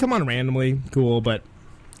mean, if they come on randomly, cool. But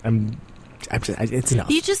it's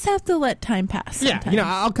enough. You just have to let time pass. Sometimes. Yeah,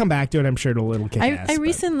 I'll come back to it. I'm sure it'll kick ass. I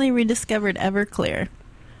recently rediscovered Everclear,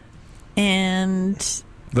 and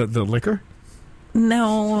the liquor.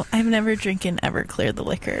 No, I've never drinking Everclear the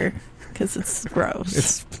liquor because it's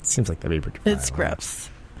gross. It seems like that'd be pretty. It's gross.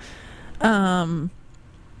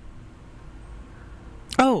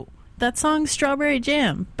 That song Strawberry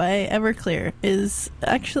Jam by Everclear is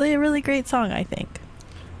actually a really great song, I think.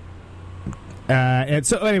 And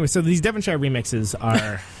so these Devonshire remixes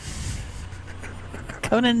are...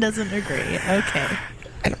 Conan doesn't agree. Okay.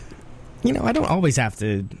 I don't always have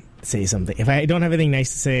to say something. If I don't have anything nice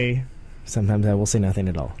to say, sometimes I will say nothing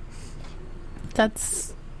at all.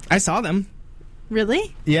 I saw them.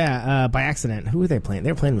 Really? Yeah, by accident. Who were they playing?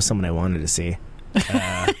 They were playing with someone I wanted to see.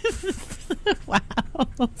 Wow.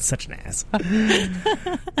 Such an ass.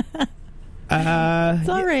 It's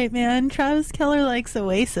all right, man. Travis Kelce likes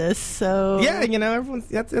Oasis, so yeah, everyone's.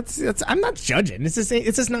 That's I'm not judging. It's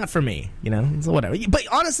just not for me. So whatever. But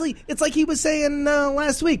honestly, it's like he was saying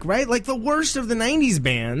last week, right? Like the worst of the '90s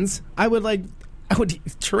bands, I would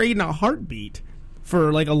trade in a heartbeat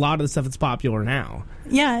for like a lot of the stuff that's popular now.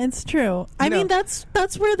 Yeah, it's true. I mean, that's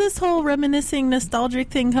where this whole reminiscing, nostalgic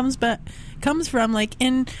thing comes from. Like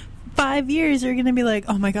in 5 years, you're going to be like,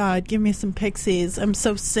 oh my God, give me some Pixies. I'm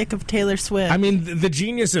so sick of Taylor Swift. I mean, the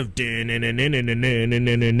genius of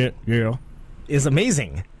is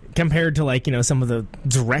amazing. compared to like some of the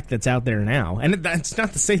direct that's out there now. And that's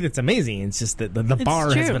not to say that's amazing. It's just that the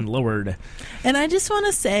bar has been lowered. And I just want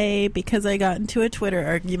to say, because I got into a Twitter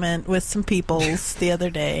argument with some peoples the other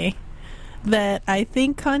day, that I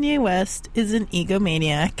think Kanye West is an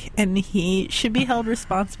egomaniac and he should be held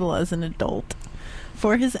responsible as an adult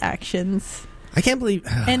for his actions. I can't believe...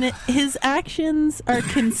 and his actions are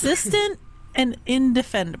consistent and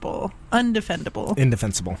indefendable. Undefendable.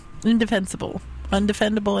 Indefensible. Indefensible.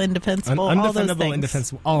 Undefendable, indefensible, all those things.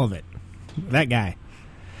 Indefensible, all of it. That guy.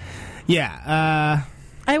 Yeah.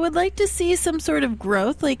 I would like to see some sort of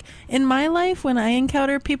growth. Like, in my life, when I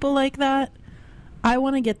encounter people like that, I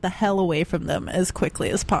want to get the hell away from them as quickly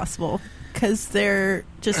as possible because they're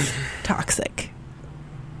just toxic.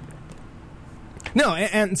 No,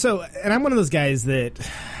 and I'm one of those guys that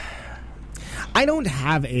I don't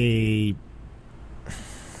have anything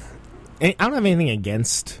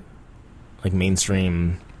against like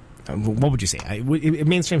mainstream. What would you say?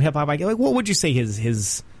 Mainstream hip hop. Like, what would you say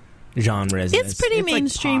his genre is? It's pretty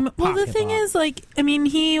mainstream. Like pop the thing is, like, I mean,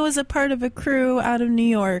 he was a part of a crew out of New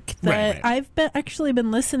York that I've actually been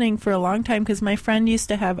listening for a long time because my friend used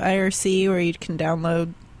to have IRC where you can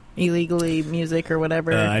download illegally music or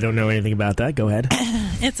whatever. I don't know anything about that. Go ahead.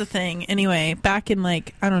 It's a thing. Anyway, back in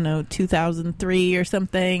like, I don't know, 2003 or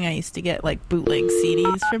something, I used to get like bootleg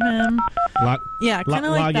CDs from him. Yeah, kind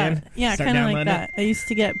of like that. Yeah, kind of like that. I used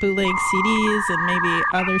to get bootleg CDs and maybe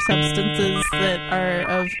other substances that are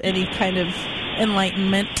of any kind of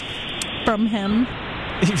enlightenment from him.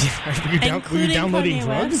 Were you downloading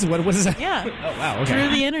drugs? What is that? Yeah. Oh, wow. Okay.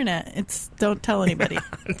 Through the internet. Don't tell anybody.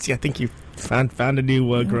 I think you found a new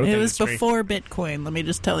growth industry. It was industry. before Bitcoin, let me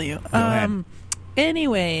just tell you. Go ahead.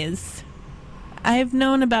 Anyways, I've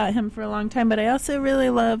known about him for a long time, but I also really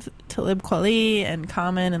love Talib Kweli and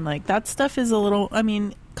Common, and like that stuff is a little... I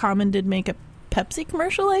mean, Common did make a Pepsi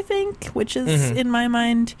commercial, I think, which is, in my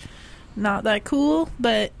mind, not that cool,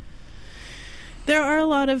 but there are a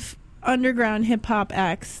lot of underground hip-hop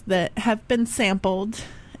acts that have been sampled,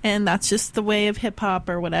 and that's just the way of hip-hop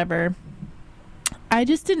or whatever. I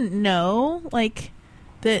just didn't know, like,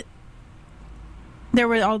 that there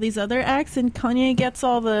were all these other acts, and Kanye gets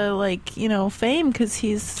all the, like, fame because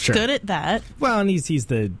he's good at that. Well, and he's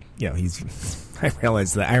the, I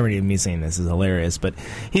realize the irony of me saying this is hilarious, but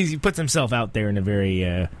he puts himself out there in a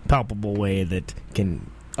very palpable way that can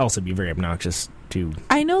also be very obnoxious to...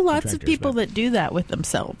 I know lots of people that do that with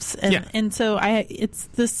themselves, and so it's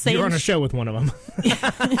the same... You're on a show with one of them.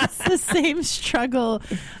 It's the same struggle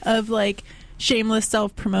of, like, shameless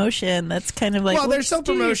self-promotion. That's kind of like... Well, there's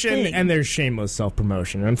self-promotion and there's shameless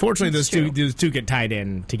self-promotion. Unfortunately, those two get tied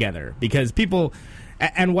in together because people...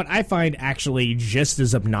 And what I find actually just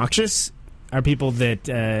as obnoxious are people that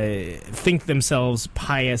think themselves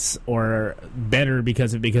pious or better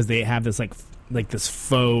because they have this like this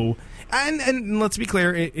faux... And let's be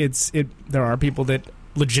clear, there are people that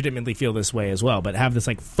legitimately feel this way as well, but have this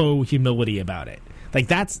like faux humility about it. Like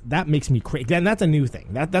that makes me crazy. And that's a new thing.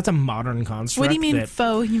 That's a modern construct. What do you mean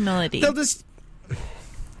faux humility? They'll just...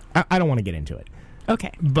 I don't want to get into it.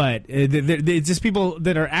 Okay. But it's just people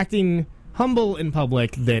that are acting humble in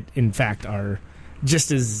public that in fact are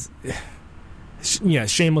just as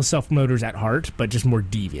shameless self-promoters at heart, but just more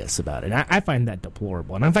devious about it. I find that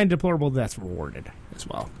deplorable, and I find deplorable that's rewarded as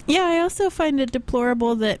well. Yeah, I also find it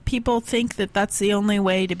deplorable that people think that that's the only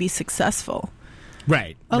way to be successful.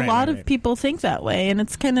 Right. A lot of people think that way, and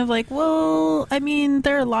it's kind of like, well, I mean,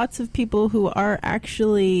 there are lots of people who are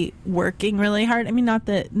actually working really hard. I mean, not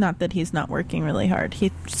that he's not working really hard.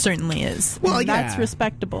 He certainly is. Well, that's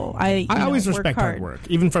respectable. I always respect hard work,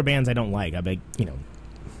 even for bands I don't like. I'm like,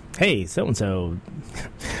 hey, so-and-so,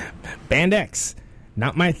 Band X,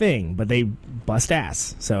 not my thing, but they bust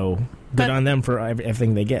ass. So good on them for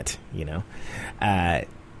everything they get, But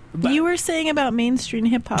you were saying about mainstream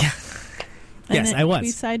hip-hop. Yes, I was.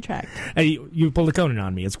 We sidetracked. You pulled a Conan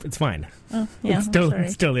on me. It's fine. Oh, yeah,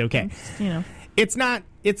 it's totally okay. It's not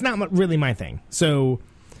really my thing. So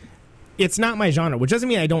it's not my genre, which doesn't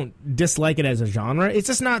mean I don't dislike it as a genre. It's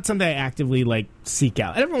just not something I actively like seek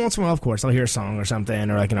out. And every once in a while, of course, I'll hear a song or something,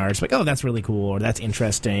 or like an artist, like, oh, that's really cool, or that's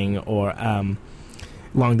interesting, or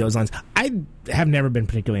along those lines. I have never been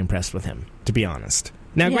particularly impressed with him, to be honest.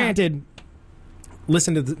 Now, granted,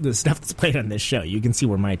 listen to the stuff that's played on this show. You can see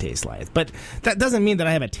where my taste lies. But that doesn't mean that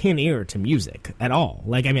I have a tin ear to music at all.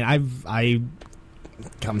 Like, I mean, I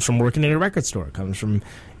comes from working in a record store. Comes from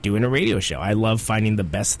doing a radio show. I love finding the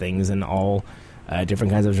best things in all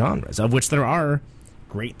different kinds of genres, of which there are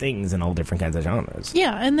great things in all different kinds of genres.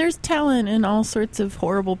 Yeah, and there's talent in all sorts of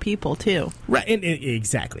horrible people, too. Right,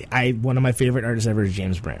 exactly. One of my favorite artists ever is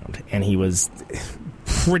James Brown, and he was...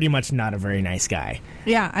 pretty much not a very nice guy.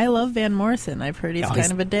 Yeah, I love Van Morrison. I've heard he's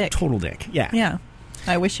kind of a dick. Total dick. Yeah. Yeah.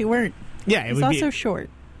 I wish he weren't. Yeah, he's also short.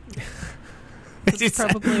 That's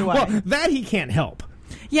probably why. Well, that he can't help.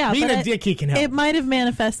 Yeah, being but a dick, he can help. It might have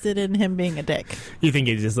manifested in him being a dick. You think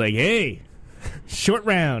he's just like, hey, short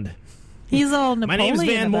round. He's all Napoleon. My name's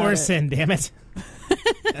Van Morrison, damn it.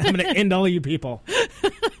 I'm going to end all you people.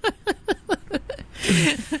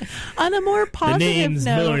 On a more positive the name's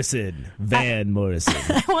note, Morrison. Van Morrison.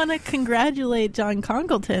 I want to congratulate John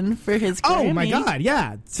Congleton for his Grammy. Oh, my God,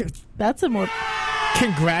 yeah. That's a more...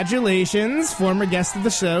 Congratulations, former guest of the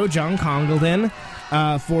show, John Congleton,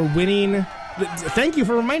 for winning... Thank you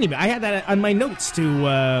for reminding me. I had that on my notes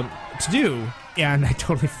to do, and I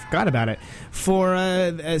totally forgot about it, for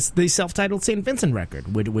the self-titled St. Vincent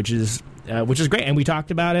record, which is great. And we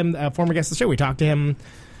talked about him, former guest of the show. We talked to him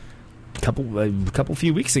a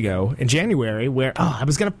few weeks ago in January, where I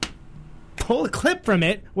was going to pull a clip from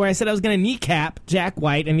it where I said I was going to kneecap Jack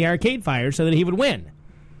White and the Arcade Fire so that he would win.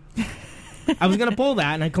 I was going to pull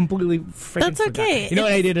that, and I completely freaking That's okay. forgot. You know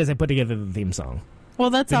what I did is I put together the theme song. Well,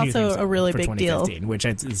 that's also a really big deal. Which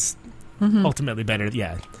is ultimately better,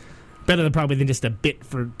 better than just a bit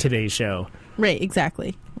for today's show. Right,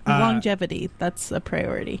 exactly. Longevity, that's a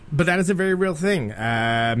priority. But that is a very real thing.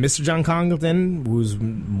 Mr. John Congleton, who's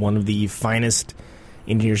one of the finest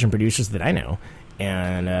engineers and producers that I know,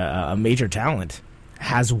 and a major talent,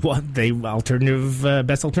 has won the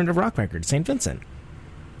best alternative rock record, St. Vincent.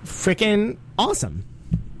 Freaking awesome.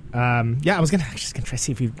 I was just gonna try to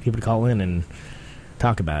see if he would call in and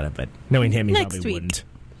talk about it, but knowing him, he probably wouldn't.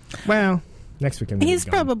 Well, next week he's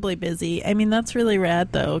probably busy. I mean, that's really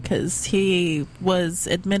rad though, because he was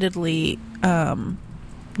admittedly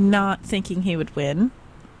not thinking he would win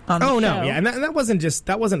on the show. No, yeah, and that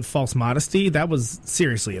wasn't false modesty. That was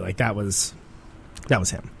seriously that was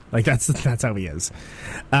him. Like that's how he is.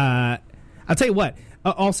 I'll tell you what.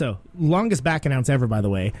 Also, longest back announce ever, by the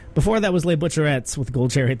way. Before that was Les Butcherettes with Gold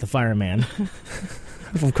Chariot the Fireman.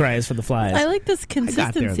 From Cries for the Flies. I like this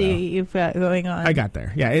consistency you've got going on. I got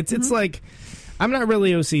there. Yeah, it's like, I'm not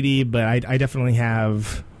really OCD, but I definitely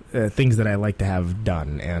have things that I like to have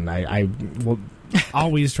done, and I will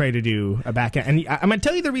always try to do a back end. And I'm going to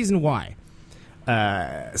tell you the reason why.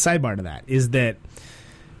 Sidebar to that is that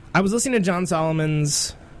I was listening to John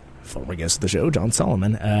Solomon's, former guest of the show, John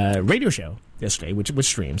Solomon, radio show yesterday, which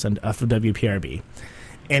streams on WPRB,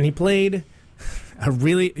 and he played a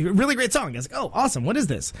really great song. I was like, oh, awesome, what is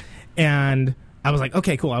this? And I was like,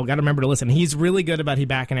 okay, cool, I've got to remember to listen. He's really good about, he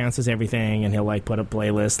back announces everything, and he'll put a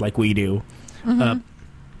playlist like we do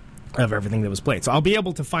of everything that was played. So I'll be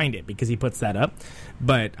able to find it because he puts that up.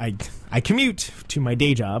 But I commute to my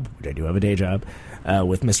day job, which I do have a day job,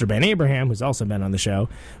 with Mr. Ben Abraham, who's also been on the show,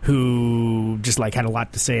 who just had a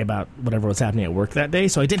lot to say about whatever was happening at work that day.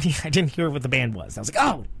 So I didn't hear what the band was. I was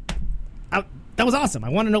like, that was awesome. I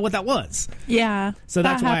want to know what that was. Yeah, so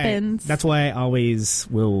that's why happens. That's why I always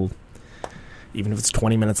will, even if it's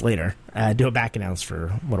 20 minutes later, do a back announce for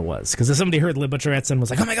what it was. Because if somebody heard Les Butcherettes and was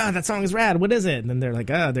like, oh my God, that song is rad, what is it? And then they're like,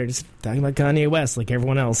 they're just talking about Kanye West like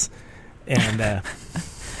everyone else. And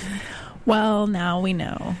well, now we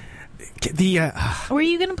know. Were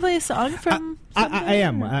you going to play a song from I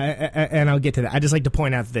am, and I'll get to that. I just like to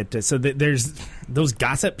point out that there's those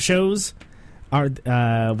gossip shows. We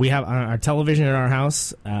have on our television in our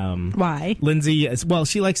house. Why? Lindsay,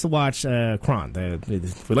 she likes to watch Kron. We'd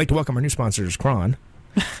like to welcome our new sponsors, Kron.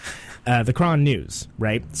 The Kron News,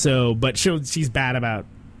 right? So, but she's bad about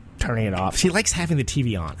turning it off. She likes having the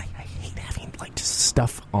TV on. I hate having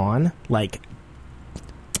stuff on. Makes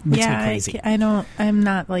me crazy.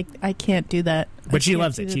 I can't do that. But she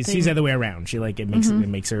loves it. She's the other way around. She it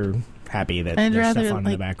makes her happy that there's stuff on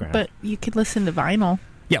in the background. But you could listen to vinyl.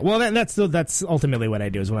 Yeah, well, that's ultimately what I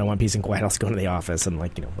do is when I want peace and quiet, I'll just go to the office and I'm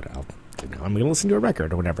going to listen to a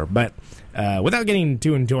record or whatever. But without getting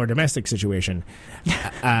too into our domestic situation,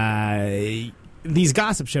 these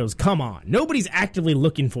gossip shows come on. Nobody's actively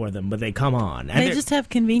looking for them, but they come on. And they just have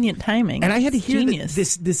convenient timing. And I had to hear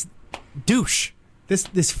this douche, this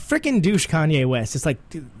freaking douche Kanye West, just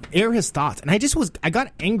air his thoughts. And I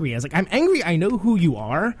got angry. I was like, I'm angry. I know who you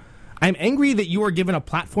are. I'm angry that you are given a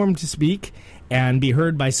platform to speak and be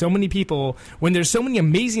heard by so many people when there's so many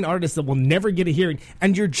amazing artists that will never get a hearing,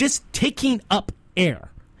 and you're just taking up air.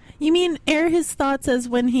 You mean air his thoughts as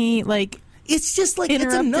when he it's just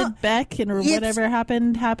interrupted Beck and whatever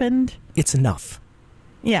happened? It's enough.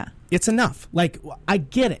 Yeah. It's enough. I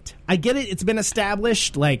get it. It's been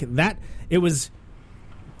established that it was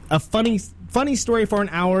a funny story for an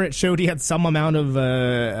hour. It showed he had some amount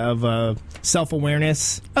of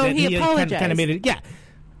self-awareness. Oh, he apologized. Kind of made it. Yeah.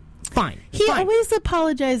 Fine. He always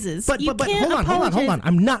apologizes. But hold on.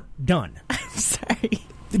 I'm not done. I'm sorry.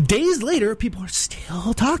 Days later, people are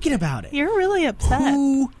still talking about it. You're really upset.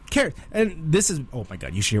 Who cares? And this is, oh my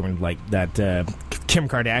God, you should hear when like that Kim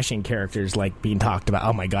Kardashian characters like being talked about.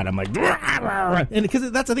 Oh my God, I'm like, and because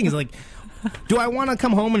that's the thing is like, do I want to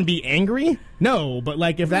come home and be angry? No, but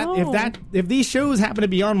like if these shows happen to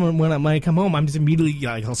be on when I come home, I'm just immediately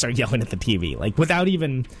like I'll start yelling at the TV like without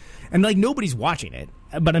even, and like nobody's watching it,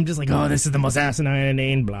 but I'm just like, oh, this is the most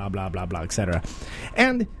asinine, blah blah blah blah, etc.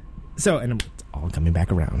 And so and. All coming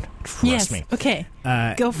back around. Trust me. Okay.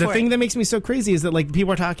 Go for it. The thing that makes me so crazy is that like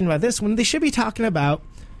people are talking about this when they should be talking about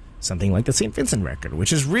something like the St. Vincent record,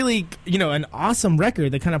 which is really, an awesome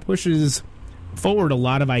record that kind of pushes forward a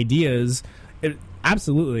lot of ideas. It,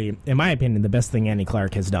 absolutely, in my opinion, the best thing Annie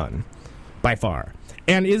Clark has done by far.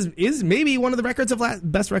 And is maybe one of the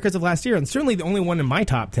best records of last year, and certainly the only one in my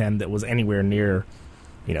top 10 that was anywhere near,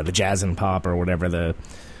 the jazz and pop or whatever the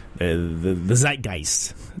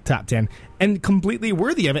zeitgeist top 10, and completely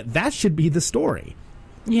worthy of it. That should be the story.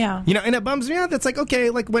 Yeah. And it bums me out. That's like, okay,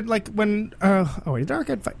 when did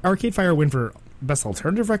Arcade Fire win for best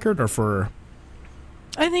alternative record or for?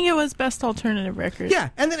 I think it was best alternative record. Yeah,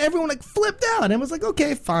 and then everyone like flipped out and was like,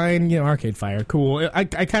 okay, fine, Arcade Fire, cool. I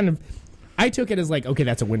took it as like, okay,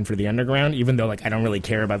 that's a win for the underground, even though like I don't really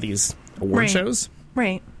care about these award shows.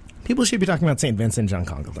 Right. People should be talking about St. Vincent, John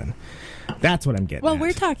Congleton. That's what I'm getting. Well, at.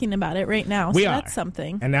 We're talking about it right now. We so are. That's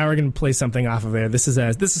something. And now we're going to play something off of there. This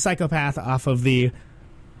is Psychopath off of the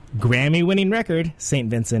Grammy-winning record St.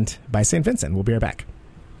 Vincent by St. Vincent. We'll be right back.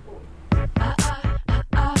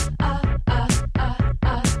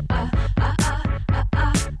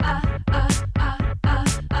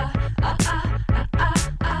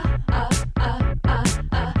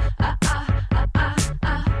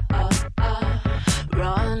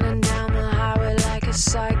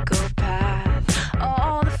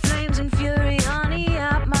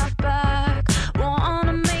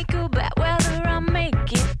 Whether I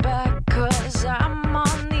make it back, 'cause I'm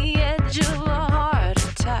on the edge of a heart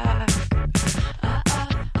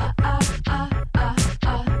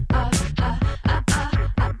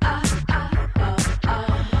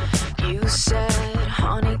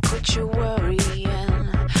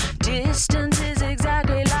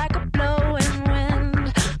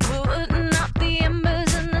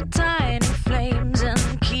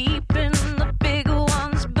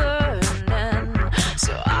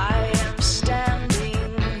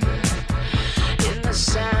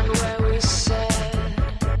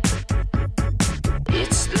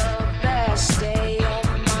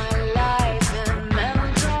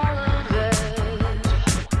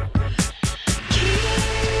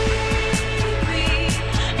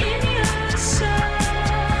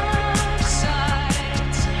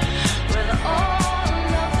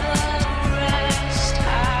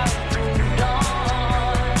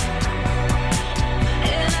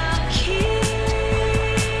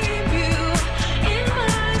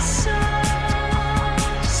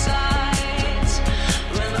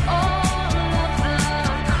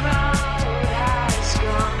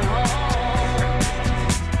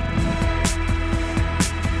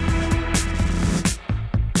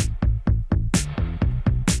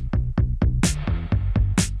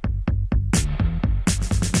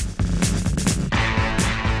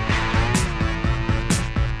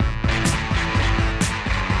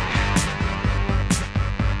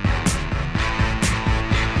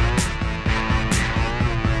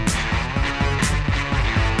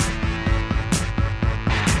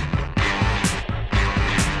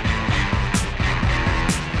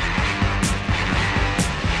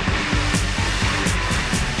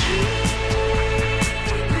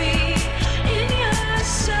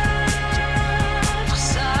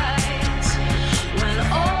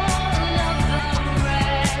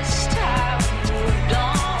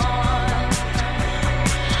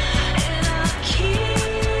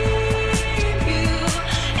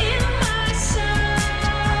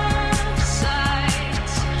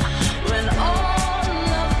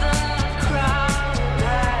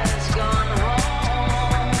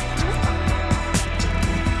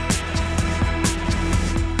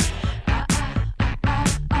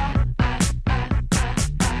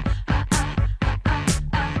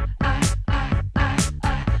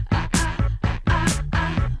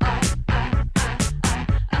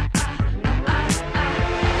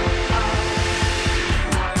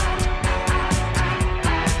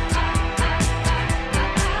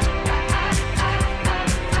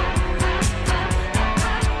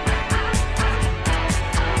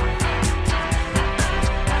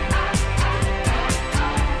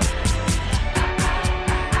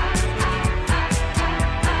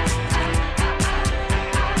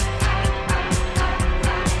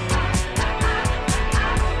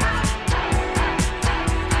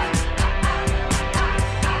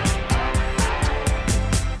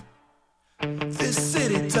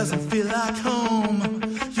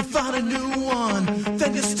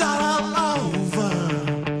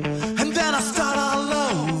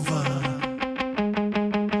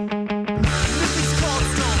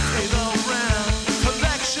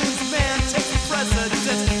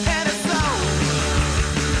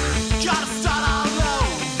gotta start all over.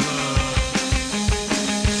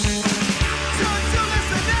 Do this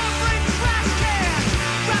in every trash can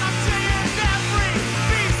that I see in every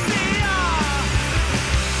VCR.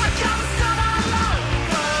 I gotta start all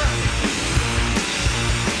over.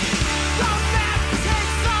 Those that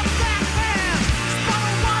takes off that hand,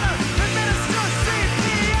 swallow water, administer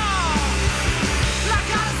CPR. I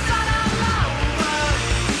gotta start all over.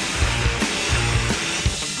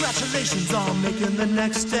 Congratulations on making the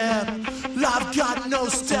next step. I've got no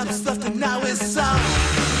steps left and now it's up.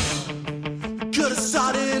 Good at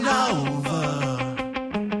starting over.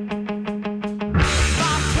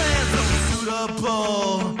 My plans are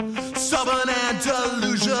suitable, stubborn and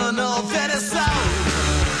delusional. Then it's over.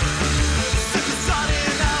 Sick of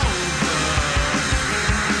starting over.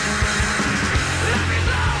 Let me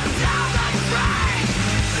blow down the train.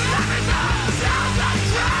 Let me blow down the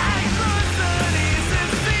train. Mercedes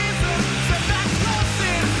and Caesar set that close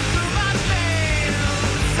in through my veins.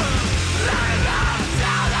 Let me blow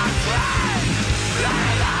down the train. Let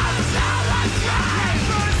me blow down the train.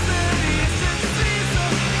 Mercedes and Caesar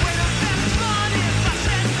with a best fun in my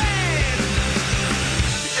champagne.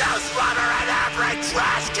 Just rubber in every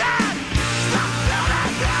trash can. Stop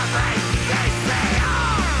building every VCR.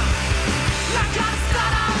 I gotta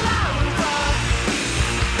start all over.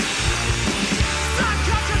 Start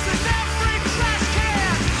countries in every trash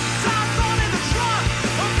can. Time thrown in the trunk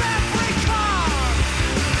of every car.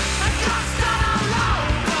 I gotta start all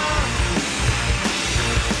over.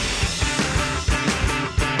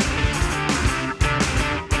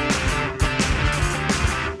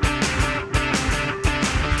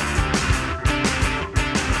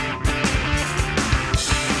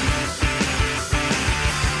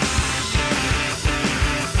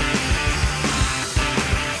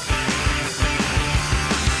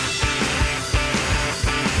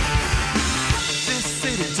 This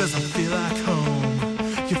city doesn't feel like home.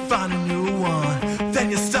 You find a new one, then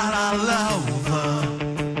you start all over.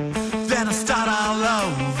 Then I start all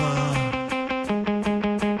over.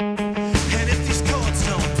 And if these courts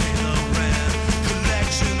don't pay the rent,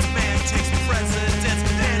 collections man takes precedence,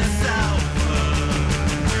 then it's over.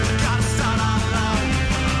 Gotta start all over.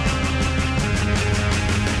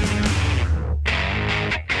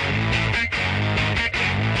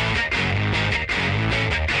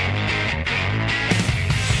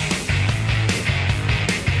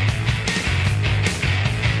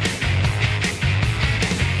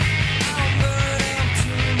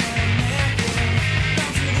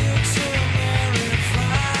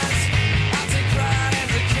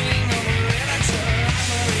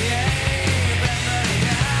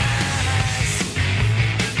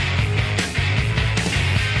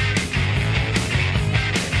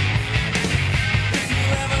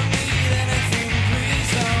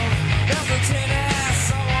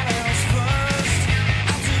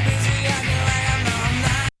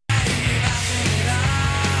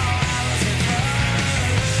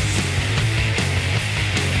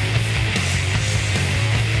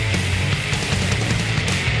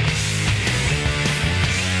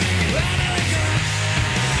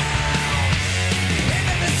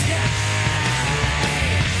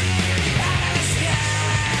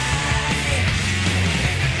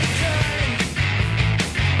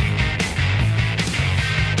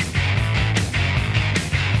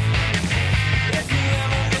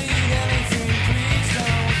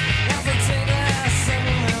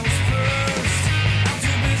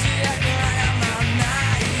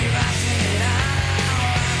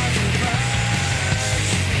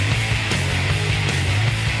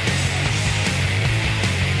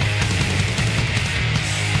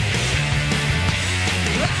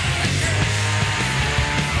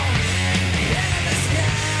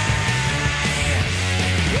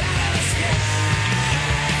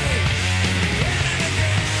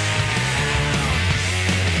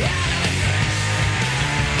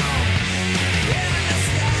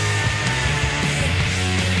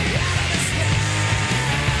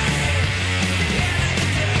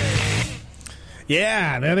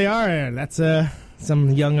 Yeah, there they are. That's some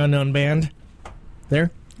young unknown band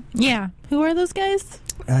there. Yeah. Who are those guys?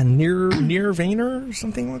 Nirvana or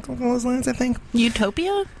something along those lines, I think.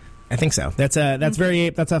 Utopia? I think so. That's Very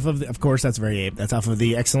Ape. That's off of course, that's Very Ape. That's off of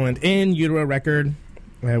the excellent In Utero record,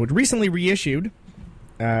 which recently reissued.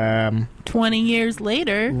 20 years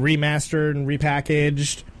later. Remastered and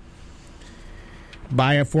repackaged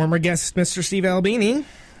by a former guest, Mr. Steve Albini,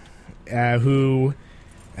 who,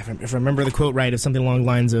 if I remember the quote right, is something along the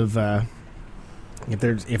lines of,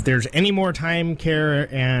 if there's any more time, care,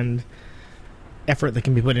 and effort that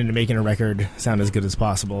can be put into making a record sound as good as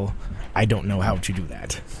possible, I don't know how to do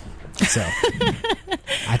that. So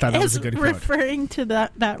I thought that was a good quote. Referring to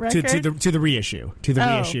that record? To the reissue. To the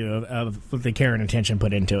reissue of the care and attention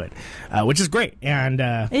put into it, which is great. And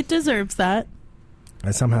it deserves that.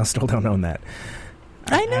 I somehow still don't own that.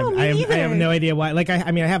 I know, me neither. I have no idea why. Like, I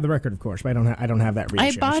have the record, of course, but I don't have that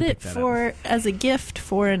reissue. I bought it as a gift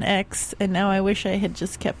for an ex, and now I wish I had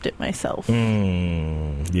just kept it myself.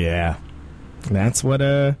 Yeah. That's what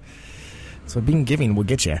being giving will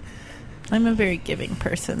get you. I'm a very giving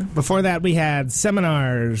person. Before that, we had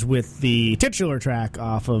Seminars with the titular track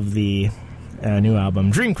off of the new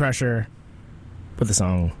album Dream Crusher with the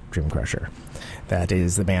song Dream Crusher. That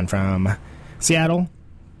is the band from Seattle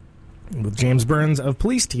with James Burns of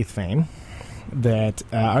Police Teeth fame. That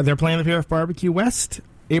they're playing the PF Barbecue West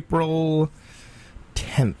April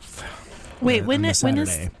 10th. Wait, when is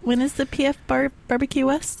the PF Barbecue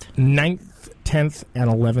West? 9th, 10th, and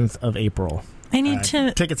 11th of April. I need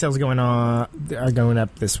to... Ticket sales are going up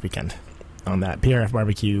this weekend on that.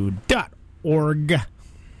 prfbarbecue.org.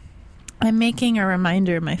 I'm making a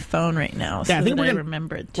reminder in my phone right now so I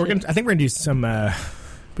remember it too. I think we're going to do some...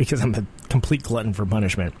 because I'm a complete glutton for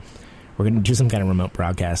punishment, we're going to do some kind of remote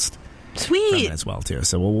broadcast. Sweet. As well, too.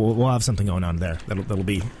 So we'll have something going on there. That'll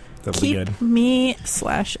be good. Keep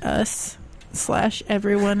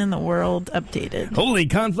me/us/everyone in the world updated. Holy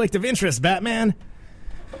conflict of interest, Batman.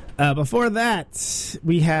 Before that,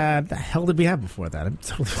 we had... The hell did we have before that?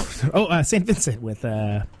 St. Vincent with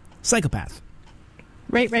Psychopath.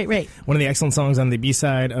 Right. One of the excellent songs on the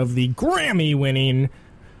B-side of the Grammy-winning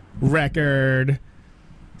record,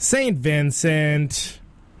 St. Vincent.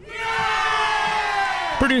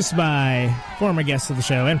 Produced by former guest of the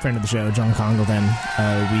show and friend of the show, John Congleton.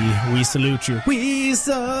 We salute you. We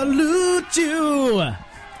salute you!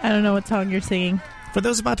 I don't know what song you're singing. For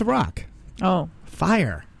Those About to Rock. Oh.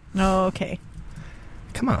 Fire. Oh, okay.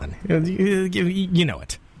 Come on. You know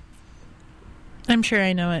it. I'm sure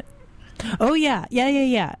I know it. Oh, yeah. I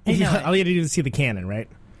know it. All you had to do is see the canon, right?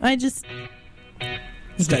 I just...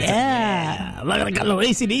 Yeah. Look, I got a little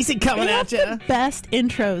AC/DC coming at you. The best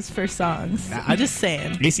intros for songs. I'm just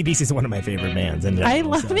saying. AC/DC is one of my favorite bands. In general, I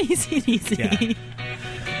love AC/DC. Yeah.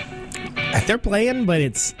 They're playing, but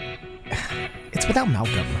it's without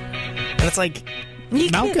Malcolm. And it's like...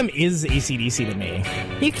 Malcolm is AC/DC to me.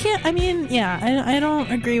 You can't... I mean, yeah, I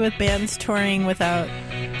don't agree with bands touring without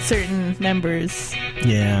certain members.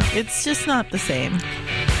 Yeah. It's just not the same.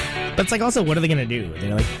 But it's like, also, what are they going to do?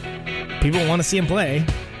 They're like... People want to see him play,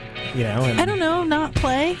 you know. And I don't know, not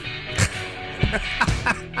play.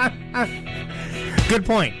 Good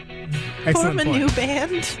point. Excellent point. Form a new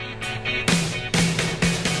band.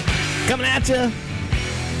 Coming at you.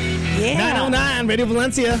 Yeah. 909, Radio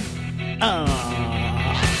Valencia. Fire.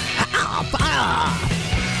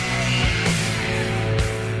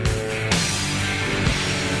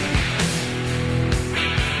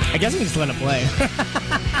 I guess I'm just letting it play.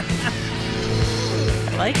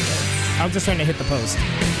 I like this. I was just trying to hit the post.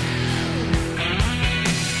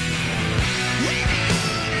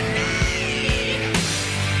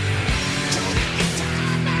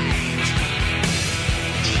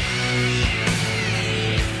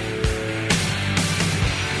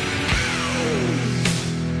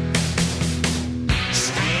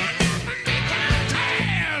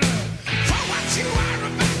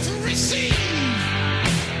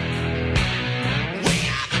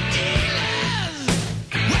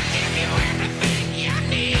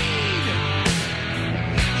 Need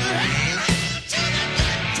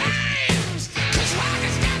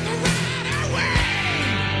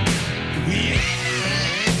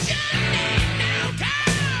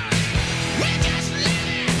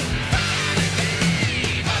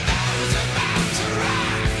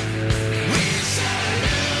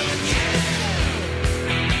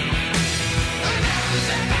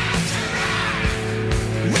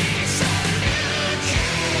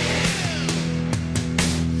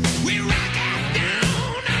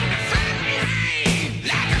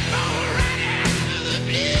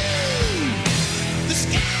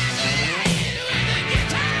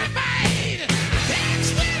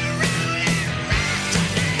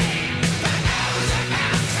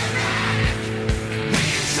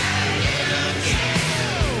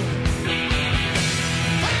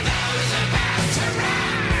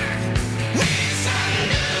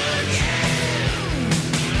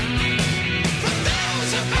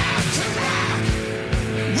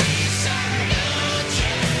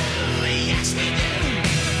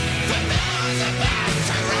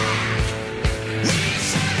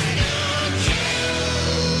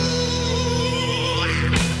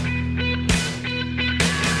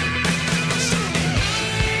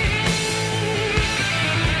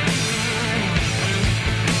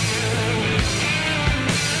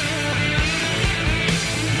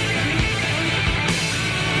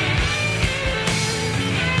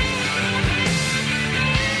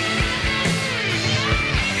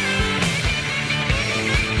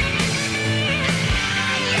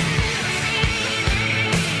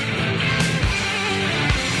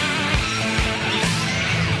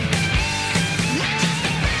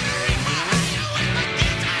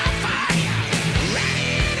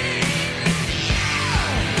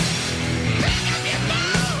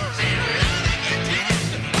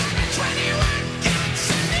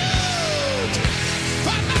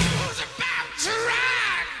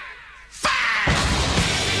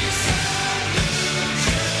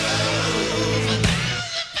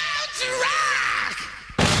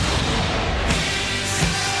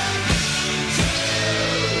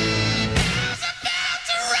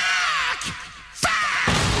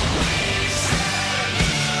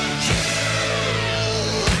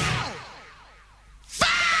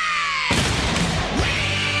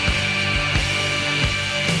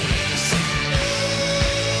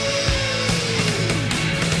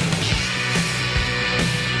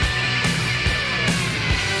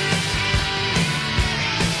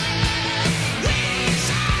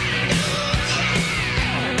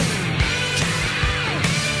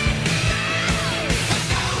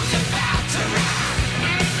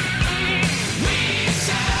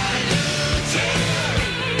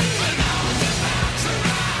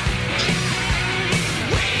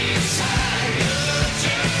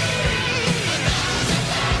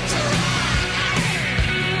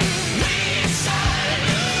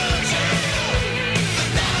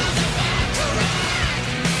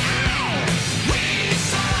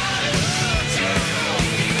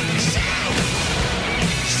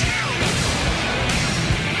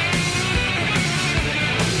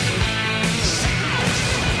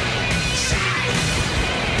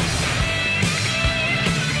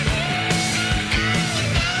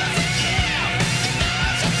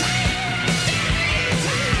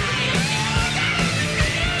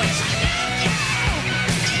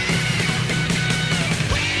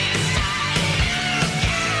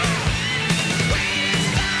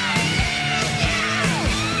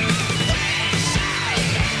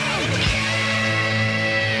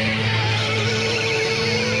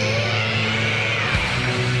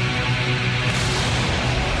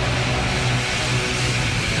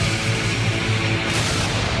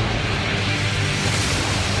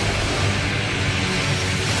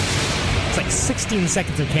 16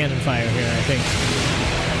 seconds of cannon fire here, I think.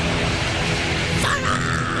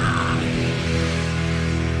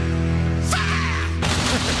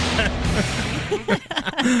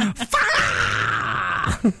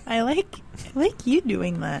 I like you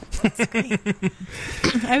doing that. That's great.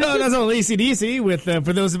 That's all AC/DC with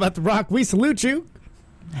For Those About to Rock. We salute you.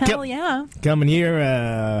 Hell yeah. Coming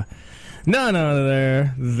here, none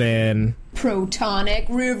other than Protonic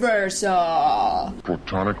Reversal.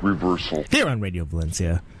 Protonic reversal. here on Radio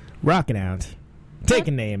Valencia, rocking out,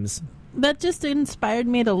 taking names. That just inspired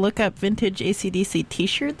me to look up vintage AC/DC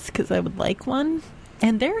t-shirts because I would like one.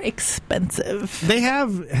 And they're expensive. They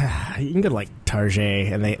have, you can go to like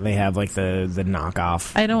Target, and they have like the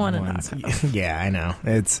knockoff. I don't want to knock off. Yeah, I know.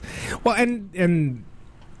 It's, well, and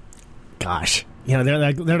gosh, you know, they're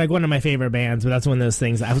like one of my favorite bands, but that's one of those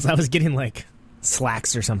things. I was getting like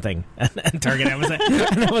slacks or something at Target.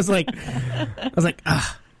 I was like,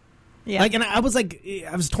 ah. Yeah. Like, and I was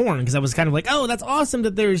torn because I was kind of like, oh, that's awesome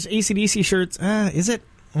that there's AC/DC shirts. Is it?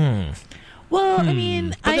 Well, I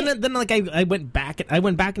mean, but then like I went back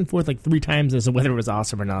and forth like 3 times as to whether it was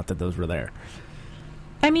awesome or not that those were there.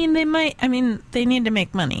 I mean, they need to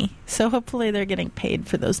make money, so hopefully they're getting paid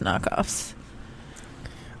for those knockoffs.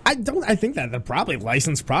 I think that they're probably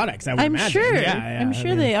licensed products. I would imagine. Sure. Yeah, I'm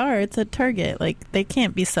sure they are. It's a Target. Like, they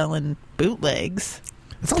can't be selling bootlegs.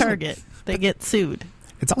 It's Target. They get sued.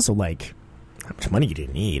 It's also like, how much money do you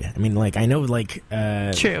need? I mean, like, I know, like,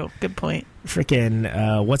 true. Good point.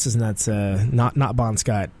 Freaking what's his nuts? Not Bon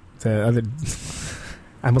Scott. The other.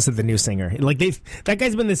 I almost said the new singer. Like, that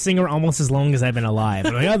guy's been the singer almost as long as I've been alive.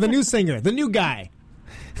 Like, oh, the new singer, the new guy.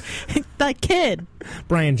 That kid,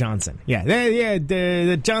 Brian Johnson. Yeah,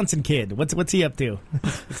 the Johnson kid. What's he up to?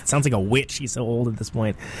 Sounds like a witch. He's so old at this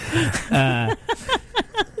point.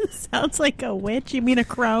 Sounds like a witch. You mean a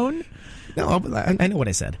crone? No, I know what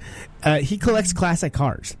I said. He collects classic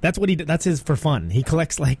cars. That's what he. That's his for fun. He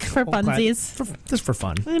collects like for funsies, just for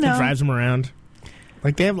fun. I know. He drives them around.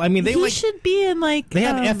 Like they have. I mean, he should be in like. They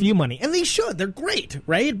have FU money, and they should. They're great,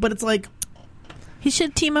 right? But it's like. He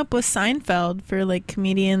should team up with Seinfeld for like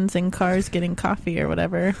comedians in cars getting coffee or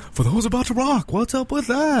whatever. For those about to rock, what's up with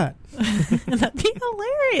that? That'd be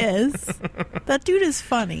hilarious. That dude is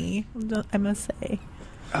funny, I must say.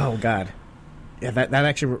 Oh God, yeah, that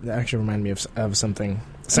actually reminded me of something.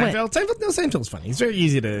 Seinfeld's funny. He's very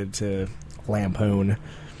easy to lampoon,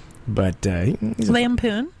 but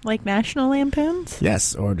lampoon like National Lampoons.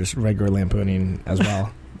 Yes, or just regular lampooning as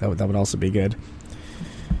well. that would also be good.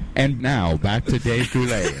 And now, back to Dave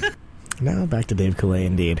Goulet.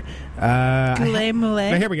 Indeed. Goulet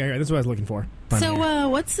Moulet. Here we go. This is what I was looking for. So,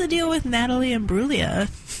 what's the deal with Natalie Imbruglia?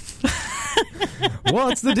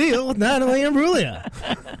 What's the deal with Natalie Imbruglia?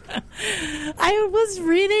 I was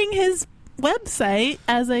reading his website,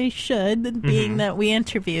 as I should, being that we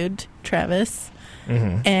interviewed Travis.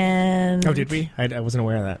 Mm-hmm. And oh, did we? I wasn't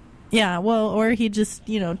aware of that. Yeah, well, or he just,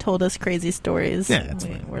 told us crazy stories. Yeah, that's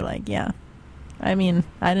fine. We're like, yeah. I mean,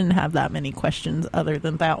 I didn't have that many questions other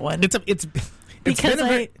than that one. It's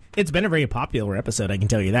been a very popular episode, I can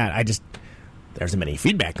tell you that. There hasn't been any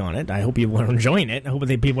feedback on it. I hope people are enjoying it. I hope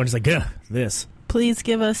that people are just like, ugh, this. Please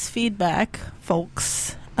give us feedback,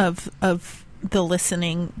 folks, of the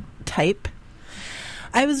listening type.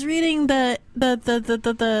 I was reading the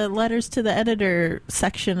letters to the editor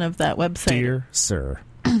section of that website. Dear Sir.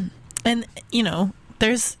 And,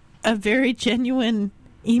 there's a very genuine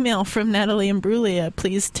email from Natalie Imbruglia.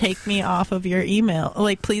 Please take me off of your email.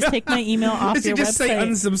 Like, please take my email off your website. Did you just say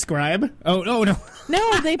unsubscribe? Oh, no.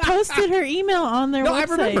 No, they posted her email on their website. I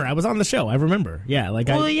remember. I was on the show. I remember. Yeah.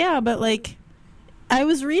 But I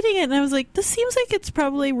was reading it and I was like, this seems like it's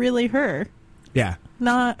probably really her. Yeah.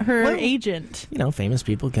 Not her agent. Famous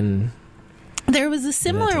people can... There was a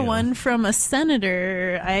similar one from a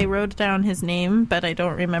senator. I wrote down his name, but I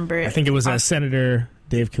don't remember it. I think it was Senator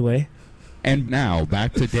Dave Goulet. And now,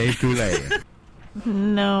 back to Dave Goulet.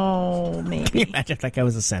 No, maybe. Can you imagine if that guy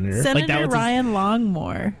was a senator? Senator Ryan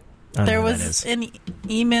Longmore. There was an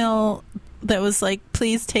email that was like,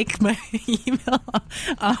 please take my email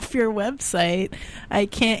off your website. I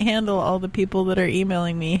can't handle all the people that are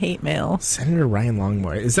emailing me hate mail. Senator Ryan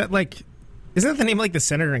Longmore. Isn't that the name like the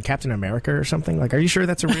senator in Captain America or something? Like, are you sure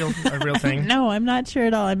that's a real thing? No, I'm not sure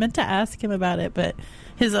at all. I meant to ask him about it, but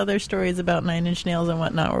his other stories about Nine Inch Nails and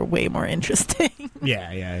whatnot were way more interesting.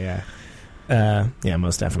 Yeah,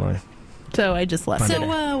 most definitely. So I just left.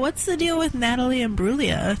 So what's the deal with Natalie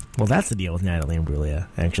Imbruglia? Well, that's the deal with Natalie Imbruglia,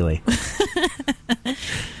 actually.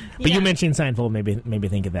 But you mentioned Seinfeld, maybe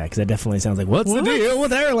think of that, because that definitely sounds like, what's the deal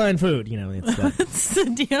with airline food? You know, it's what's the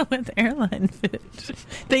deal with airline food?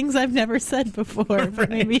 Things I've never said before, but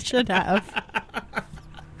maybe should have.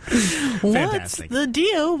 What's the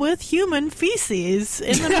deal with human feces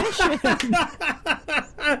in the mission?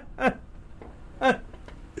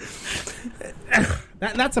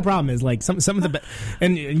 That's the problem. Is like some of the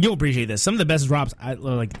and you'll appreciate this. Some of the best drops,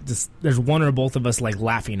 there's one or both of us like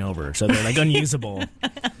laughing over, so they're like unusable.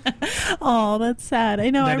 Oh, that's sad. I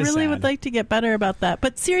know. I really would sad. like to get better about that.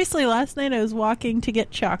 But seriously, last night I was walking to get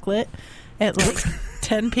chocolate at like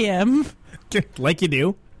 10 p.m. Like you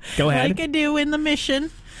do. Go ahead. Like I do in the mission.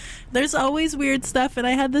 There's always weird stuff, and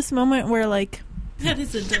I had this moment where like that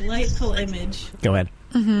is a delightful image. Go ahead.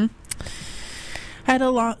 Mm-hmm. I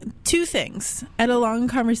had two things. I had a long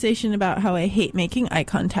conversation about how I hate making eye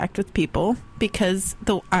contact with people because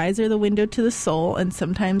the eyes are the window to the soul, and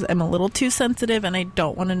sometimes I'm a little too sensitive and I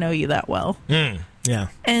don't want to know you that well. Yeah.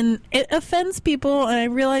 And it offends people, and I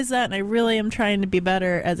realize that, and I really am trying to be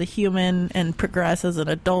better as a human and progress as an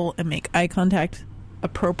adult and make eye contact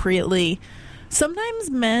appropriately. Sometimes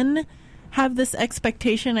men have this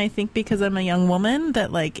expectation, I think, because I'm a young woman,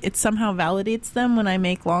 that like it somehow validates them when I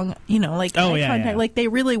make long, eye contact. Yeah. Like they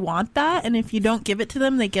really want that, and if you don't give it to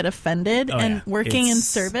them, they get offended. Working in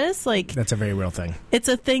service, like that's a very real thing. It's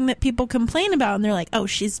a thing that people complain about, and they're like, "Oh,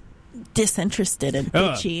 she's disinterested and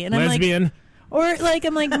bitchy," and lesbian.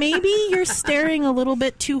 I'm like, maybe you're staring a little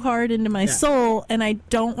bit too hard into my soul, and I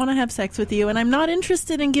don't want to have sex with you, and I'm not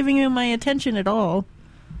interested in giving you my attention at all.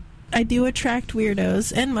 I do attract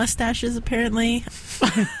weirdos and mustaches, apparently.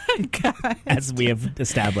 As we have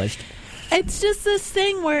established. It's just this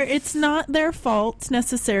thing where it's not their fault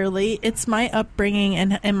necessarily. It's my upbringing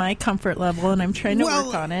and my comfort level, and I'm trying to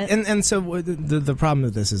work on it. And so the problem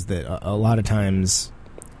with this is that a lot of times,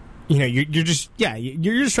 you're just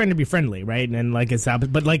trying to be friendly, right? And like it's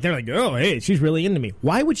but like they're like, oh, hey, she's really into me.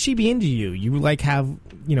 Why would she be into you? You like have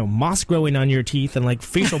moss growing on your teeth and like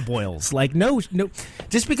facial boils. Like no,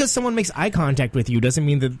 just because someone makes eye contact with you doesn't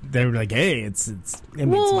mean that they're like, hey, it's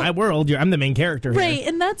my world. I'm the main character here. Right,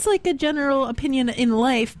 and that's like a general opinion in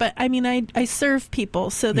life. But I mean, I serve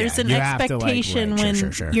people, so there's an expectation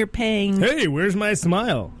when you're paying. Hey, where's my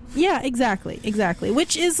smile? Yeah, exactly.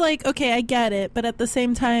 Which is like, okay, I get it, but at the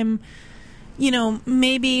same time,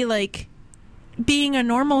 maybe like being a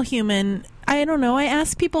normal human, I don't know, I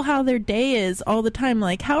ask people how their day is all the time,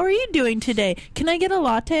 like, how are you doing today? Can I get a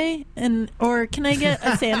latte? Or can I get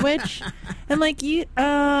a sandwich? And like,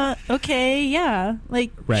 okay, yeah.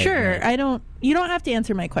 Like, sure, right. You don't have to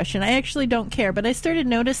answer my question. I actually don't care. But I started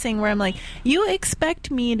noticing where I'm like, you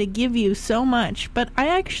expect me to give you so much, but I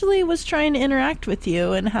actually was trying to interact with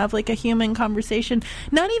you and have like a human conversation.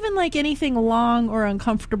 Not even like anything long or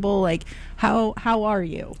uncomfortable, like, how are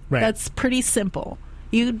you? Right. That's pretty simple.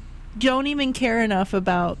 You don't even care enough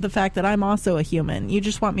about the fact that I'm also a human. You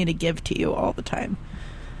just want me to give to you all the time.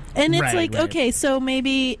 And it's okay, so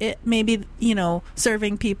maybe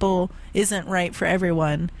serving people isn't right for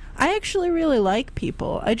everyone. I actually really like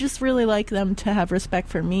people. I just really like them to have respect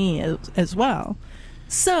for me as well.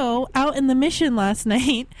 So, out in the mission last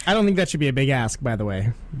night... I don't think that should be a big ask, by the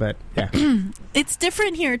way, but yeah. It's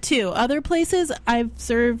different here, too. Other places, I've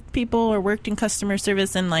served people or worked in customer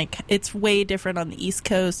service, and like it's way different on the East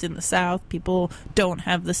Coast, in the South. People don't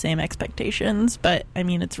have the same expectations, but, I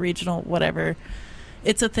mean, it's regional, whatever.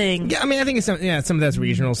 It's a thing. Yeah, I mean, I think some of that's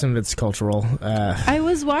regional, some of it's cultural. I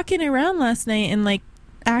was walking around last night and, like,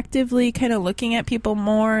 actively kind of looking at people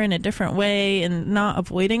more in a different way and not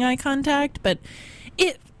avoiding eye contact, but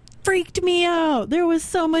it freaked me out. There was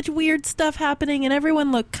so much weird stuff happening, and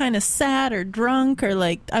everyone looked kind of sad or drunk, or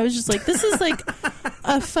like, I was just like, this is like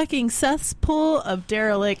a fucking cesspool of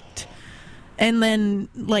derelict and then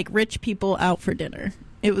like rich people out for dinner.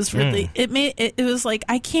 It was really it was like,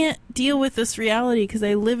 I can't deal with this reality because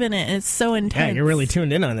I live in it and it's so intense. Yeah, you're really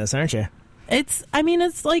tuned in on this, aren't you? It's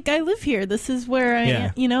like I live here. This is where I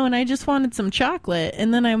am, and I just wanted some chocolate,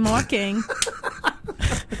 and then I'm walking.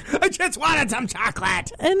 I just wanted some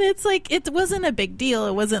chocolate. And it's like, it wasn't a big deal.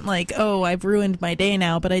 It wasn't like, oh, I've ruined my day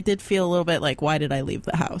now, but I did feel a little bit like, why did I leave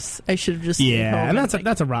the house? I should have just stayed home. And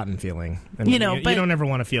that's a rotten feeling. I mean, you don't ever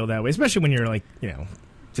want to feel that way, especially when you're like,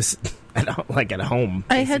 just at home.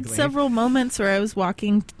 I had several moments where I was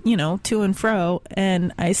walking, to and fro,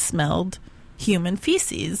 and I smelled human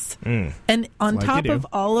feces. And on top of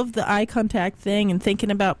all of the eye contact thing and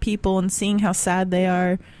thinking about people and seeing how sad they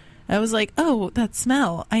are, I was like, oh, that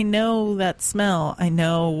smell. I know that smell. I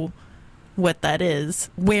know what that is.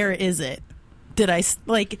 Where is it? did I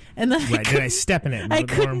and then Right, did I step in it? I More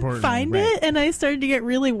couldn't importantly, find right. it, and I started to get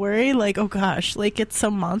really worried, like, oh gosh, like it's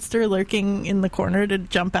some monster lurking in the corner to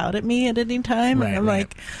jump out at me at any time. Right, and I'm right.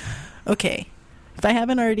 like, okay, if I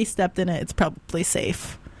haven't already stepped in it, it's probably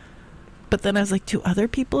safe. But then I was like, do other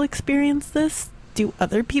people experience this? Do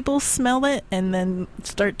other people smell it and then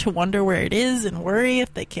start to wonder where it is and worry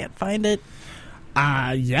if they can't find it?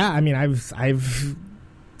 Yeah, I mean, I've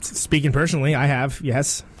speaking personally, I have,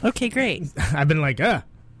 yes. Okay, great. I've been like, where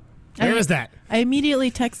is that? I immediately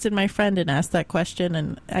texted my friend and asked that question,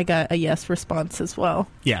 and I got a yes response as well.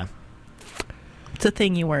 Yeah. It's a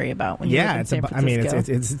thing you worry about when you live in San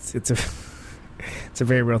Francisco. It's a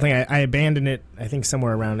very real thing. I abandoned it, I think,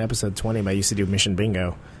 somewhere around episode 20. But I used to do Mission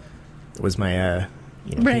Bingo. It was my,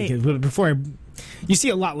 right. Before you see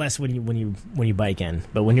a lot less when you bike in,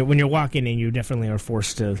 but when you're walking in, you definitely are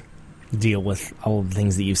forced to deal with all of the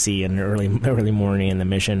things that you see in the early morning in the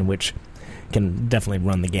mission, which can definitely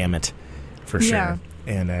run the gamut for sure. Yeah.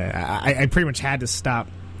 And I pretty much had to stop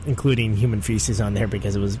including human feces on there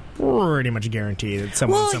because it was pretty much guaranteed that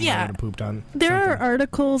someone would have pooped on. There are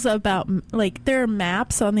articles about, like, there are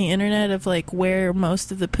maps on the internet of, like, where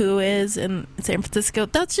most of the poo is in San Francisco.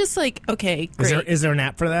 That's just like, okay, great. Is there an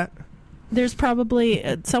app for that? There's probably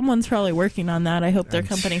someone's probably working on that. I hope their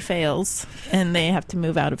company fails and they have to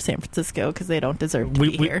move out of San Francisco because they don't deserve to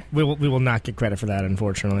be here. We will not get credit for that,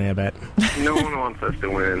 unfortunately, I bet. No one wants us to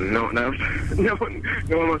win. No one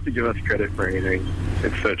wants to give us credit for anything.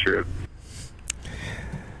 It's so true.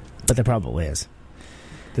 But there probably is.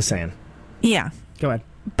 Just saying. Yeah. Go ahead.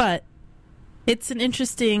 But it's an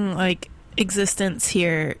interesting, like, existence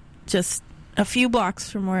here, just a few blocks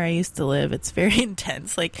from where I used to live. It's very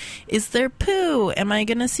intense. Like, is there poo? Am I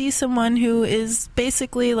going to see someone who is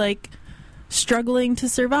basically, like, struggling to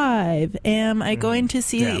survive? Am I going to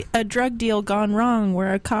see a drug deal gone wrong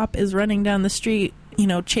where a cop is running down the street,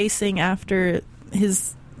 chasing after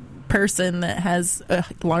his person that has a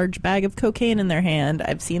large bag of cocaine in their hand?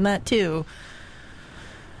 I've seen that too.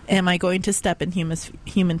 Am I going to step in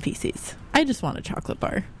human feces? I just want a chocolate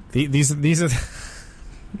bar. These are...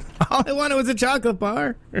 All I wanted was a chocolate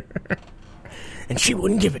bar. And she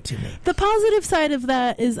wouldn't give it to me. The positive side of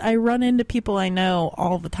that is I run into people I know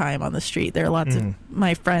all the time on the street. There are lots of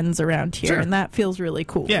my friends around here, and that feels really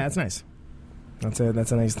cool. Yeah, that's nice. That's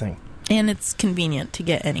a nice thing. And it's convenient to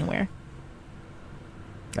get anywhere.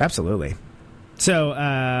 Absolutely. So,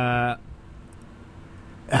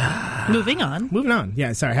 moving on.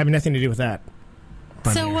 Yeah, sorry, having nothing to do with that.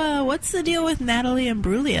 So, what's the deal with Natalie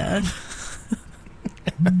Imbruglia?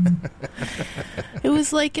 It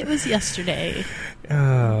was like it was yesterday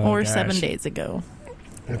or 7 days ago.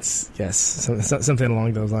 It's something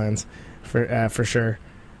along those lines for sure.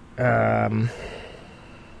 I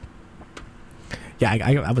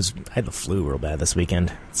had the flu real bad this weekend.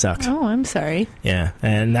 It sucked. Oh, I'm sorry. Yeah,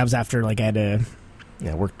 and that was after I had to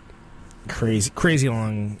work crazy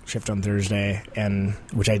long shift on Thursday, and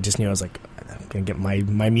which I just knew I was like, I'm gonna get my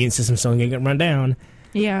immune system still gonna get run down.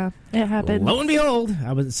 Yeah, it happened. Lo and behold,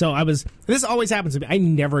 I was. This always happens to me. I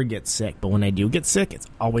never get sick, but when I do get sick, it's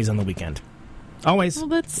always on the weekend. Always. Well,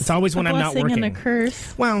 that's it's always when I'm not working. A blessing and a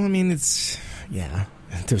curse. Well, I mean, it's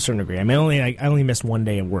to a certain degree. I mean, I only missed one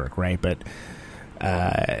day of work, right? But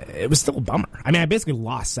it was still a bummer. I mean, I basically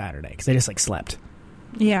lost Saturday because I just slept.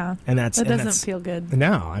 Yeah, and that doesn't feel good.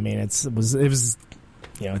 No, I mean, it was it's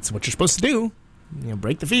what you're supposed to do.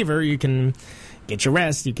 Break the fever. You can get your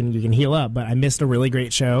rest. You can heal up. But I missed a really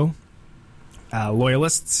great show,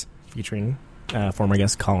 Loyalists, featuring former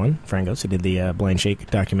guest Colin Frangos, who did the Blind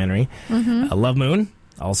Shake documentary. Mm-hmm. Love Moon,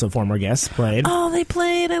 also former guests, played. Oh, they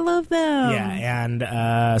played. I love them. Yeah,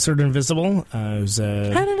 and Sort of Invisible. Was,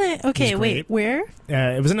 how did I? Okay, wait. Where?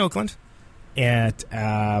 It was in Oakland. And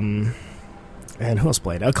who else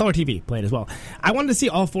played? Color TV played as well. I wanted to see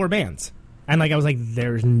all four bands, and I was like,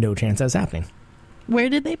 there's no chance that's happening. Where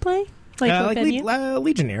did they play? What venue?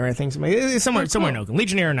 Legionnaire, I think. Somewhere in Oakland.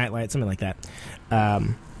 Legionnaire or Nightlight, something like that.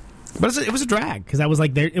 But it was a drag, because I was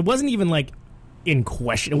like, it wasn't even in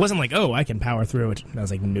question. It wasn't like, oh, I can power through it. And I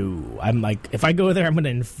was like, no. I'm like, if I go there, I'm going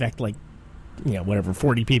to infect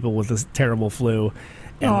 40 people with this terrible flu,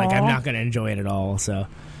 and I'm not going to enjoy it at all. So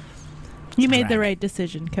you made the right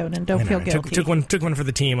decision, Conan. Don't feel guilty. Took one for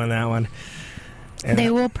the team on that one. And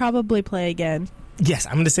they will probably play again. Yes,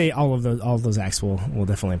 I'm going to say all of those acts will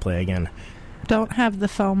definitely play again. Don't have the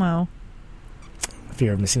FOMO.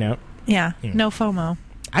 Fear of missing out. Yeah, no FOMO.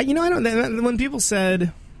 I don't. When people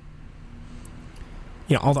said,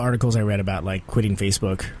 all the articles I read about quitting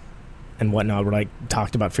Facebook and whatnot were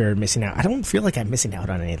talked about fear of missing out. I don't feel like I'm missing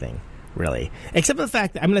out on anything really, except for the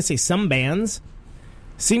fact that I'm going to say some bands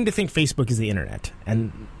seem to think Facebook is the internet,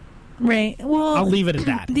 and Right. Well, I'll leave it at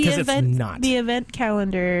that because it's not. The event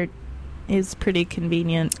calendar is pretty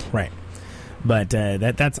convenient. Right. But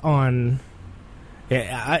that's on.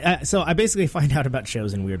 Yeah, so I basically find out about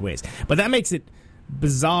shows in weird ways, but that makes it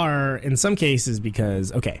bizarre in some cases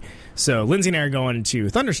because so Lindsay and I are going to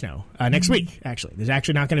Thundersnow next week. Actually, there's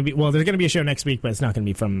actually not going to be. Well, there's going to be a show next week, but it's not going to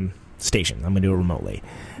be from station. I'm going to do it remotely.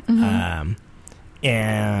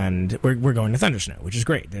 And we're going to Thundersnow, which is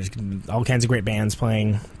great. There's all kinds of great bands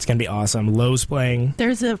playing. It's going to be awesome. Lowe's playing.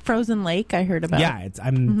 There's a frozen lake I heard about. Yeah,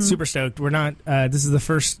 I'm super stoked. We're not. This is the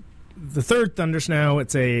third Thundersnow.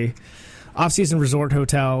 It's a off-season resort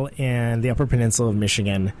hotel in the Upper Peninsula of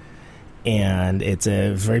Michigan, and it's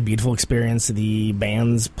a very beautiful experience. The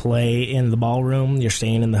bands play in the ballroom. You're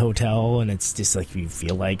staying in the hotel, and it's just like you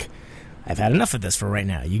feel like I've had enough of this for right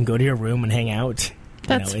now. You can go to your room and hang out.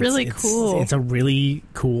 That's really cool. It's a really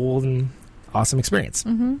cool and awesome experience.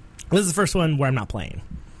 Mm-hmm. This is the first one where I'm not playing.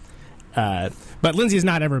 But Lindsay's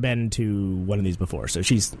not ever been to one of these before, so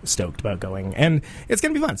she's stoked about going. And it's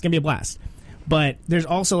going to be fun. It's going to be a blast. But there's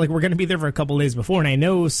also, we're going to be there for a couple of days before, and I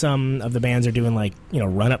know some of the bands are doing,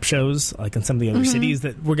 run-up shows, in some of the other cities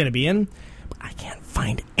that we're going to be in. But I can't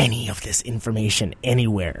find any of this information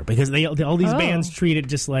anywhere because all these bands treat it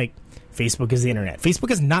just like Facebook is the internet. Facebook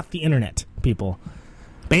is not the internet, people.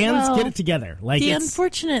 Bands, get it together. The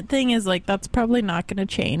unfortunate thing is, that's probably not going to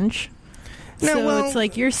change. No,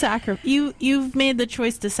 it's you've made the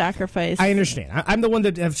choice to sacrifice. I understand. I'm the one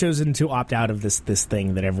that have chosen to opt out of this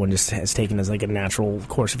thing that everyone just has taken as a natural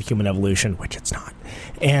course of human evolution, which it's not.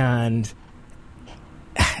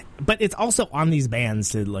 But it's also on these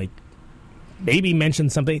bands to maybe mention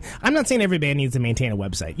something. I'm not saying every band needs to maintain a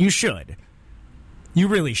website. You should. You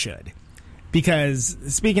really should. Because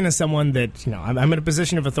speaking as someone that, I'm in a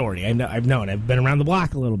position of authority. I've been around the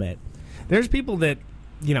block a little bit. There's people that,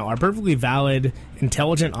 are perfectly valid,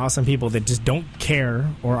 intelligent, awesome people that just don't care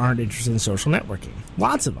or aren't interested in social networking.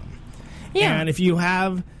 Lots of them. Yeah. And if you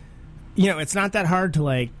have, it's not that hard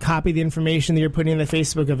to, copy the information that you're putting in the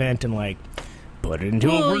Facebook event and, put it into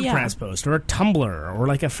a WordPress post or a Tumblr or,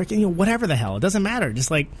 a freaking, whatever the hell. It doesn't matter.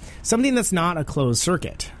 Just, something that's not a closed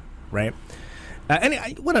circuit, right?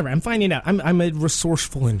 Whatever. I'm finding out. I'm a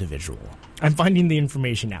resourceful individual. I'm finding the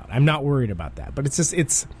information out. I'm not worried about that. But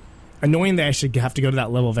it's annoying that I should have to go to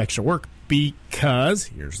that level of extra work because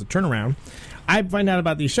here's the turnaround. I find out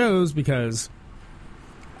about these shows because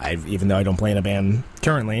even though I don't play in a band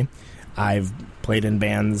currently, I've played in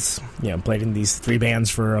bands. Played in these 3 bands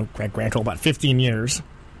for a grand total about 15 years.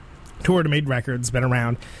 Toured, made records, been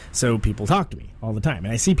around, so people talk to me all the time,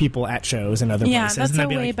 and I see people at shows and other places. Yeah, that's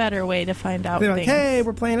and a way better way to find out. They're things. Hey,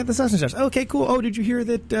 we're playing at the such and such. Okay, cool. Oh, did you hear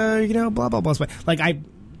that? Blah blah blah.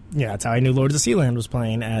 That's how I knew Lords of Sealand was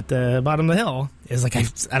playing at the bottom of the hill. Is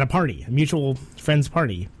at a party, a mutual friends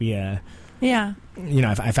party. I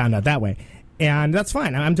found out that way, and that's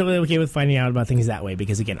fine. I'm totally okay with finding out about things that way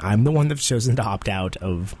because again, I'm the one that's chosen to opt out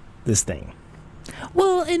of this thing.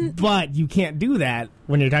 Well, but you can't do that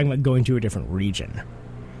when you're talking about going to a different region.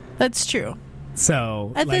 That's true.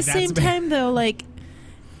 So at the same time, though,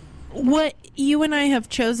 what you and I have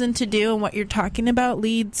chosen to do and what you're talking about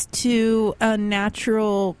leads to a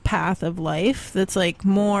natural path of life that's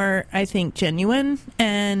more, I think, genuine,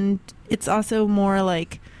 and it's also more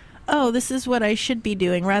oh, this is what I should be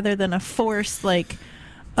doing, rather than a force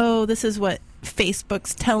oh, this is what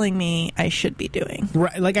Facebook's telling me I should be doing.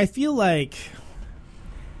 Right? I feel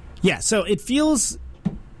yeah. So it feels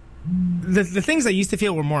the things I used to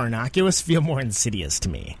feel were more innocuous feel more insidious to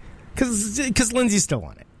me because Lindsay's still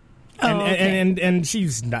on it. And she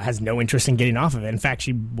has no interest in getting off of it. In fact,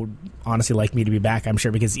 she would honestly like me to be back, I'm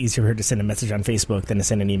sure, because it's easier for her to send a message on Facebook than to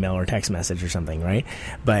send an email or text message or something, right?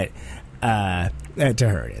 But to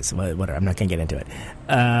her it is. Whatever. I'm not going to get into it.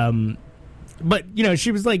 But,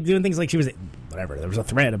 she was doing things she was, whatever. There was a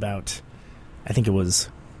thread about, I think it was,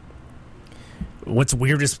 the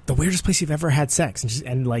weirdest place you've ever had sex,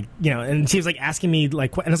 and she was asking me and I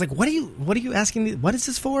was what are you asking me, what is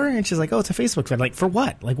this for? And she's oh, it's a Facebook thread. For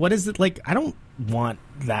what? What is it? I don't want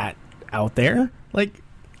that out there.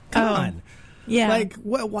 Come on. Yeah.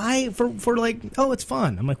 Why for oh, it's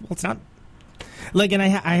fun. I'm well, it's not. And I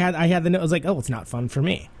had the note. I was oh, it's not fun for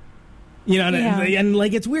me. And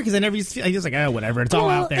it's weird because I never used to feel, I just oh, whatever, it's all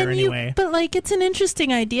out there anyway. But it's an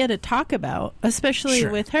interesting idea to talk about, especially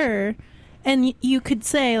with her. And you could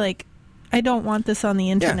say, I don't want this on the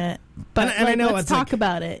internet, but I know let's talk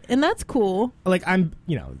about it. And that's cool. I'm,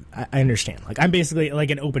 I understand. I'm basically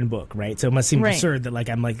an open book, right? So it must seem absurd that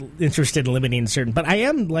I'm interested in limiting certain, but I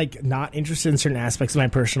am not interested in certain aspects of my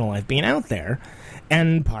personal life being out there.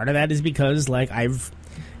 And part of that is because I've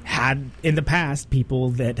had in the past people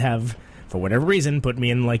that have, for whatever reason, put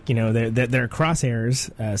me in like their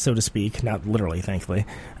crosshairs, so to speak, not literally, thankfully,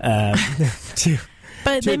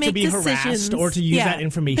 But they make to be harassed decisions, or to use that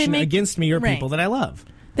information against me or right. people that I love.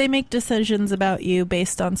 They make decisions about you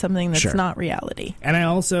based on something that's Sure. not reality. And I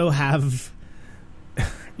also have,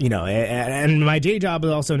 and my day job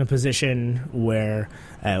is also in a position where,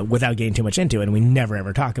 without getting too much into it, and we never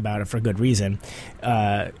ever talk about it for good reason,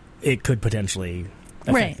 it could potentially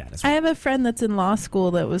affect that as well. I have a friend that's in law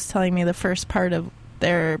school that was telling me the first part of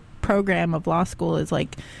their program of law school is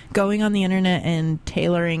like going on the internet and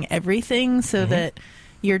tailoring everything so that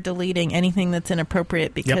you're deleting anything that's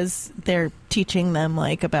inappropriate because they're teaching them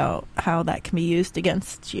like about how that can be used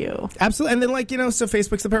against you. Absolutely. And then so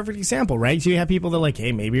Facebook's the perfect example, right? So you have people that like,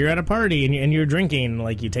 hey, maybe you're at a party and you're drinking,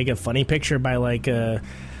 like you take a funny picture by like a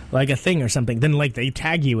thing or something, then like they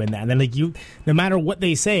tag you in that, and then like you, no matter what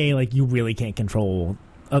they say, like you really can't control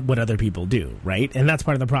what other people do, right? And that's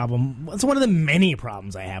part of the problem. It's one of the many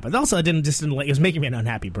problems I have. But also, it was making me an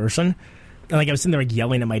unhappy person. And like I was sitting there like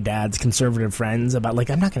yelling at my dad's conservative friends about like,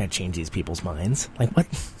 I'm not going to change these people's minds. Like what?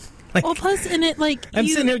 Like, well, plus in it, like I'm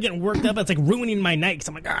sitting here getting worked up. It's like ruining my night because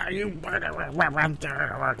I'm like, you.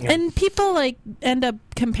 And people like end up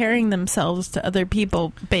comparing themselves to other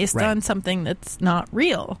people based on something that's not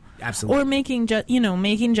real. Absolutely. Or making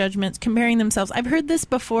judgments, comparing themselves. I've heard this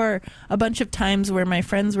before a bunch of times where my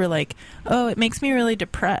friends were like, "Oh, it makes me really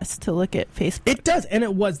depressed to look at Facebook." It does, and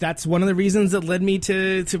that's one of the reasons that led me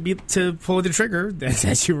to pull the trigger.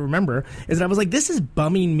 As you remember, is that I was like, "This is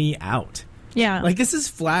bumming me out." Yeah. Like, this is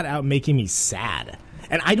flat out making me sad.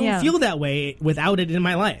 And I don't feel that way without it in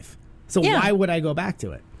my life. So why would I go back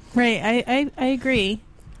to it? Right. I agree.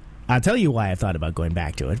 I'll tell you why I thought about going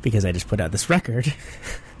back to it, because I just put out this record.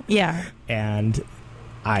 Yeah. And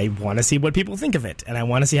I want to see what people think of it. And I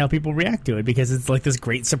want to see how people react to it, because it's like this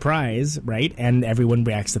great surprise, right? And everyone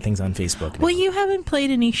reacts to things on Facebook now. Well, you haven't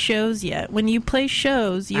played any shows yet. When you play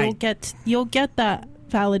shows, you'll get that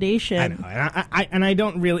validation. I know, and I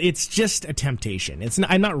don't really. It's just a temptation.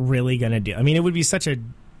 I'm not really gonna do. I mean, it would be such a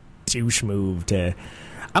douche move to.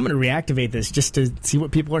 I'm gonna reactivate this just to see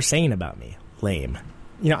what people are saying about me. Lame.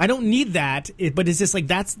 I don't need that. But it's just like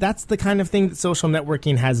that's the kind of thing that social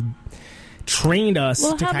networking has trained us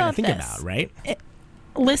to kind of think about, right?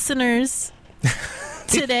 Listeners,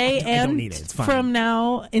 today and from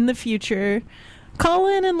now in the future, call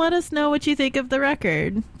in and let us know what you think of the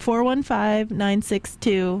record.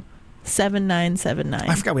 415-962-7979.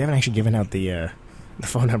 I forgot we haven't actually given out the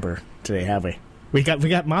phone number today, have we? We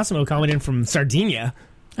got Massimo calling in from Sardinia.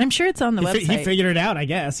 I'm sure it's on the website. He figured it out, I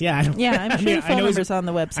guess. Yeah, I'm sure the phone number's on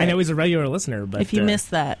the website. I know he's a regular listener, but if you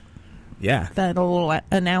missed that, that little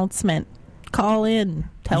announcement, call in.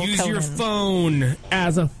 Use Conan. your phone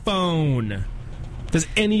as a phone. Does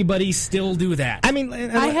anybody still do that? I mean,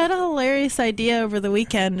 I had a hilarious idea over the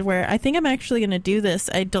weekend where I think I'm actually going to do this.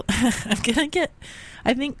 I'm going to get,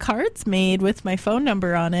 I think, cards made with my phone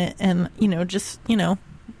number on it, and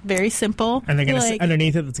very simple. And they're going to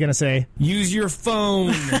underneath it, it's going to say, "Use your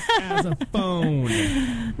phone as a phone."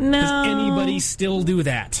 No. Does anybody still do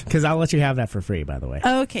that? Because I'll let you have that for free, by the way.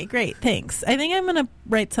 Okay, great, thanks. I think I'm going to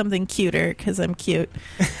write something cuter because I'm cute.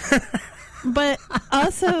 But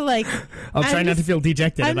also, like, I'll try not to feel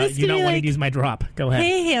dejected about you not wanting to use my drop. Go ahead.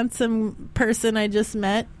 Hey, handsome person I just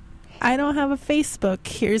met. I don't have a Facebook.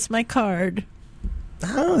 Here's my card.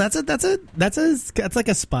 Oh, that's like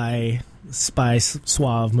a spy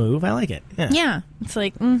suave move. I like it. Yeah. It's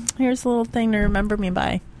like, here's a little thing to remember me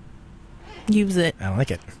by. Use it. I like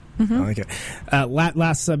it. Mm-hmm. I like it.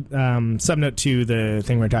 Last subnote to the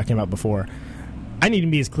thing we were talking about before. I need to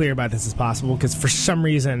be as clear about this as possible, because for some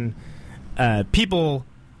reason, people,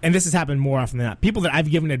 and this has happened more often than not, people that I've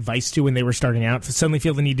given advice to when they were starting out suddenly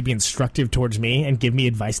feel the need to be instructive towards me and give me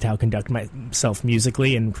advice to how to conduct myself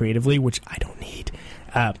musically and creatively, which I don't need.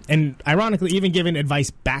 And ironically, even giving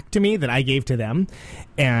advice back to me that I gave to them,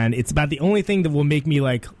 and it's about the only thing that will make me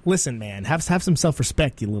like, listen, man, have some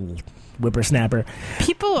self-respect, you little whippersnapper.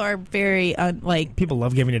 People are very people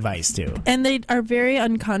love giving advice too, and they are very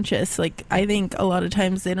unconscious. Like, I think a lot of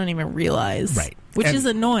times they don't even realize, right? Which is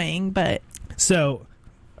annoying, but so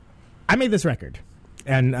I made this record,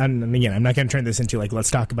 and again, I'm not going to turn this into like,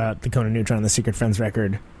 let's talk about the Conan Neutron, the Secret Friends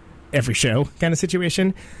record every show kind of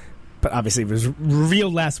situation. But obviously, it was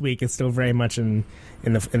revealed last week. It's still very much in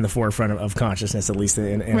the forefront of consciousness, at least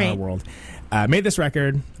in our world. Made this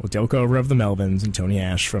record with Joe Cover of the Melvins and Tony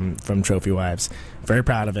Ash from Trophy Wives. Very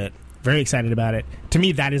proud of it. Very excited about it. To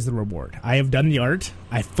me, that is the reward. I have done the art.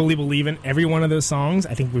 I fully believe in every one of those songs.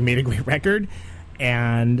 I think we made a great record,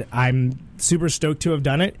 and I'm super stoked to have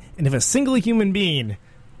done it. And if a single human being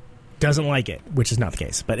doesn't like it, which is not the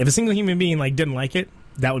case, but if a single human being like didn't like it,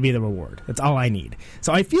 that would be the reward. That's all I need.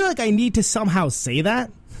 So I feel like I need to somehow say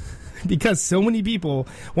that because so many people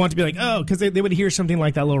want to be like, oh, because they would hear something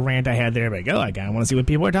like that little rant I had there, like, oh, I kind of want to see what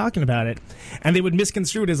people are talking about it, and they would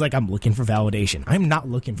misconstrue it as like I'm looking for validation. I'm not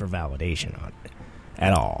looking for validation on it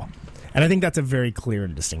at all, and I think that's a very clear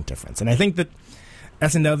and distinct difference. And I think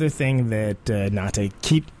that's another thing that not to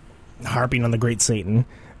keep harping on the great Satan,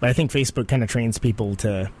 but I think Facebook kind of trains people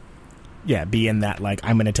to be in that, like,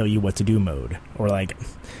 I'm going to tell you what to do mode. Or like,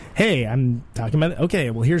 hey, I'm talking about, okay,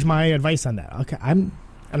 well, here's my advice on that. Okay, I'm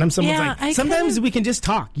someone's like, sometimes we can just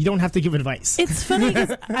talk. You don't have to give advice. It's funny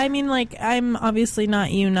because, I mean, like, I'm obviously not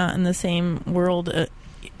in the same world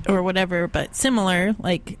or whatever, but similar.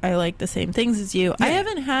 Like, I like the same things as you. Yeah. I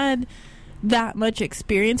haven't had that much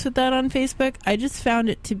experience with that on Facebook. I just found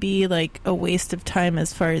it to be like a waste of time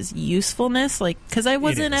as far as usefulness, like, because I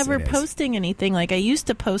wasn't ever posting anything. Like, I used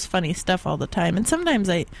to post funny stuff all the time, and sometimes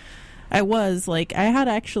I was like, I had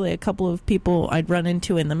actually a couple of people I'd run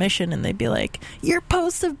into in the mission, and they'd be like, your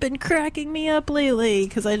posts have been cracking me up lately,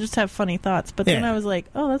 because I just have funny thoughts. But then I was like,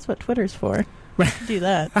 oh, that's what Twitter's for. Do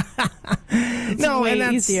that. It's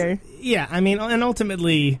way easier. Yeah, I mean, and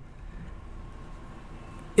ultimately,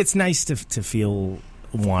 it's nice to feel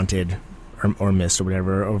wanted or missed or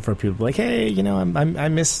whatever, or for people like, hey, you know, I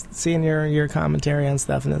miss seeing your commentary on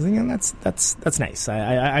stuff, and that's nice.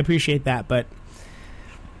 I appreciate that, but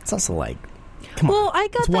it's also like, come on. Well, I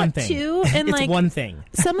got that too, and it's like one thing.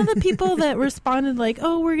 Some of the people that responded like,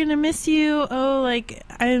 oh, we're gonna miss you. Oh, like,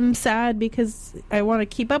 I'm sad because I want to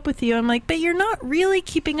keep up with you. I'm like, but you're not really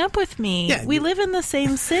keeping up with me. Yeah, we live in the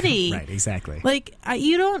same city. Right, exactly. Like,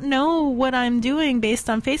 you don't know what I'm doing based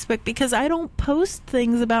on Facebook, because I don't post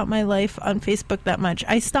things about my life on Facebook that much.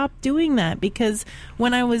 I stopped doing that because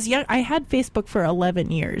when I was young, I had Facebook for 11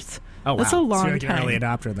 years. Oh, wow. That's a long so you're time. An early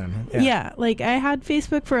adopter then. Yeah, like, I had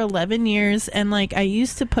Facebook for 11 years, and like, I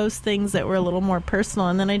used to post things that were a little more personal,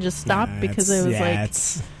 and then I just stopped because it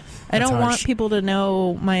was I don't want people to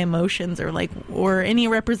know my emotions or any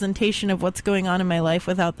representation of what's going on in my life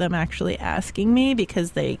without them actually asking me,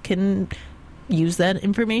 because they can use that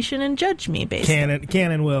information and judge me basically.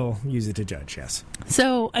 Canon will use it to judge, yes.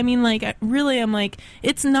 So, I mean, like, really, I'm like,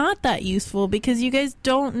 it's not that useful because you guys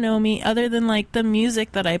don't know me other than, like, the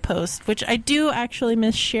music that I post, which I do actually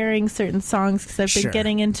miss sharing certain songs because I've been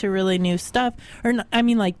getting into really new stuff, or, I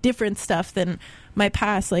mean, like, different stuff than my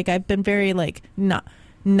past. Like, I've been very, like,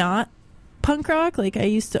 not punk rock. Like, I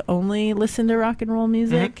used to only listen to rock and roll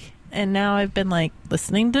music. Mm-hmm. And now I've been, like,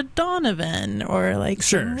 listening to Donovan or, like,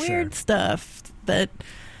 some weird stuff. But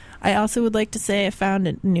I also would like to say I found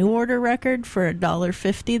a New Order record for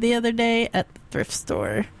 $1.50 the other day at the thrift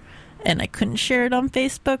store. And I couldn't share it on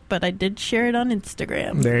Facebook, but I did share it on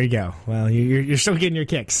Instagram. There you go. Well, you're still getting your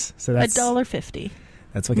kicks. So that's $1.50.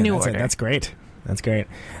 That's what New Order. That's great. That's great.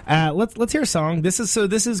 Let's hear a song. This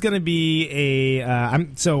is going to be a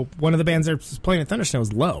so one of the bands that's playing at Thundersnow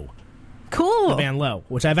is Low. Cool. The band Low,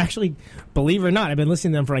 which I've actually, believe it or not, I've been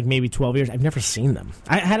listening to them for like maybe 12 years. I've never seen them.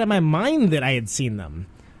 I had in my mind that I had seen them,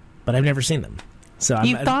 but I've never seen them. So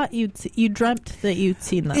you dreamt that you'd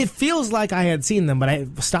seen them. It feels like I had seen them, but I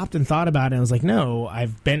stopped and thought about it and I was like, no,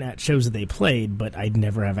 I've been at shows that they played, but I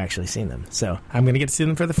never have actually seen them. So I'm going to get to see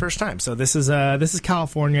them for the first time. So this is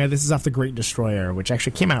California. This is off the Great Destroyer, which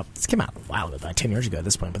actually came out a while ago, about 10 years ago at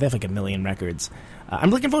this point, but they have like 1 million records.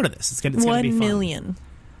 I'm looking forward to this. It's going to be fun. 1 million.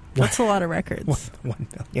 That's a lot of records. 1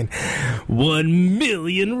 million. 1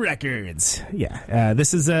 million records. Yeah.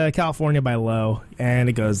 This is California by Low, and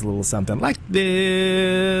it goes a little something like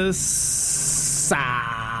this.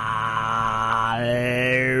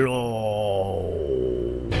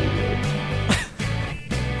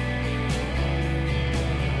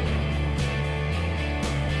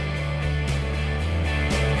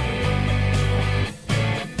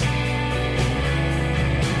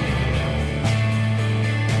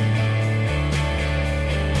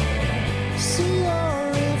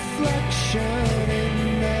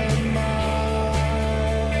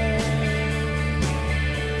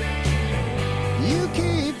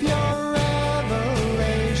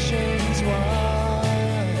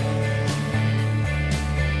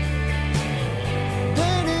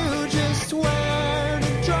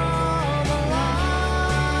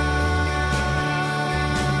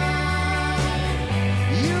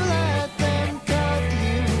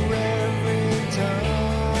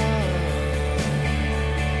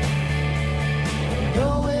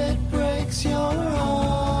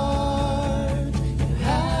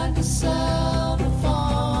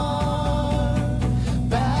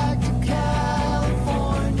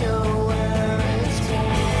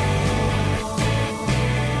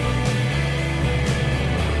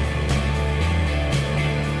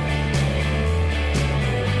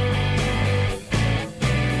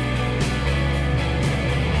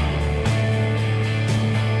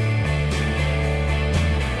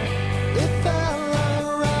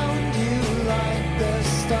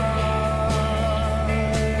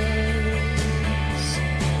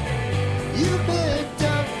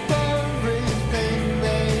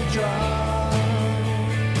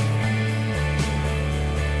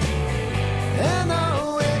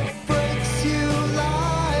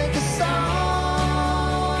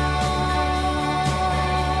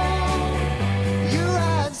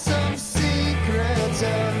 ways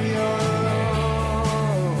of your own.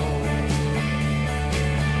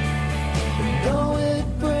 And though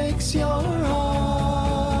it breaks your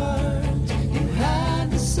heart, you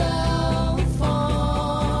had to sell the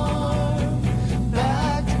farm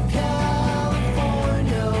back to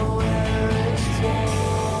California where it's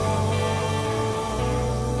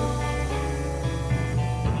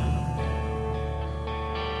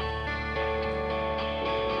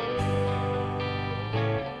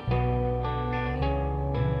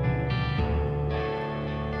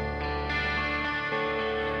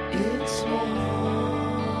it's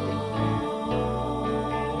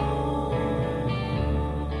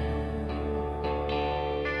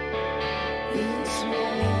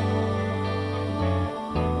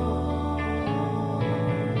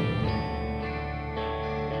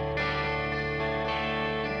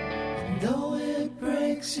though it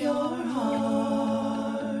breaks your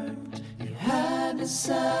heart, you had to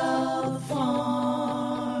sell the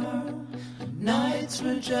farm. Nights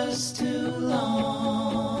were just too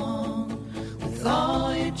long, with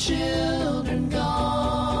all your children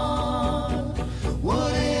gone.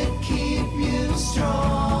 Would it keep you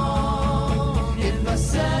strong if I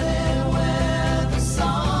said it with a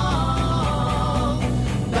song?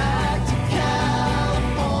 Back to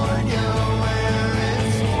California where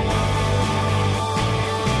it's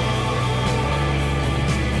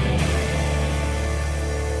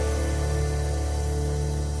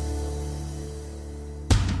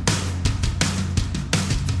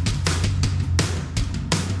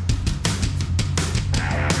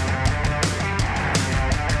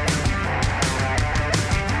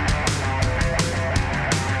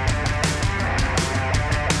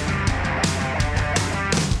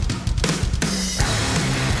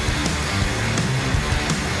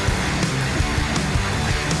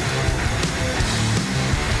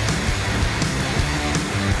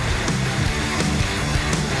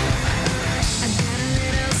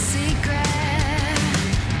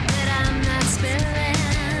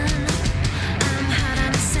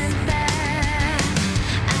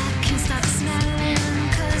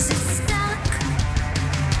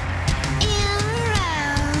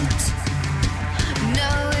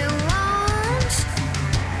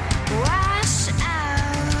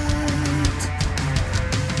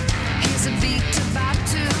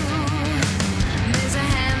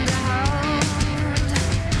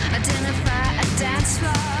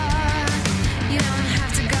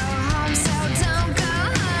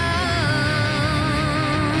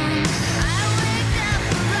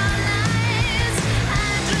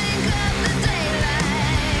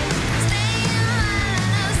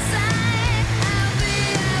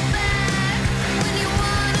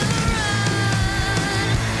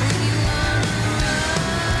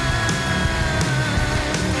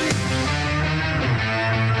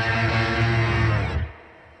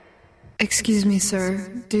Excuse me, sir.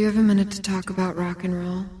 Do you have a minute to talk about rock and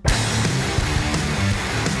roll?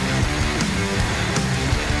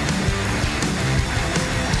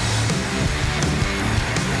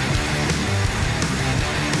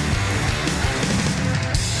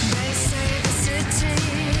 They say the city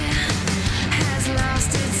has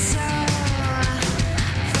lost its soul.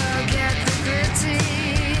 Forget the gritty,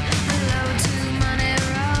 hello to money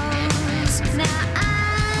rolls. Now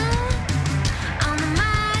I'm on the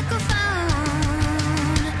microphone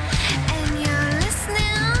and you're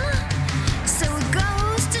listening, so it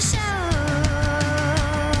goes to show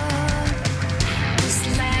this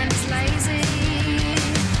land is lazy,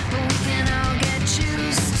 but we can all get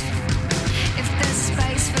juiced. If there's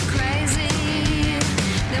space for crazy,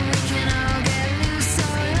 then we can all get loose, so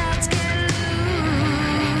let's get loose.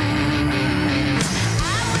 I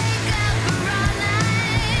wake up for all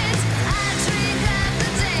nights, I drink up the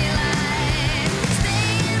daylight, stay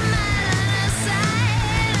in my line of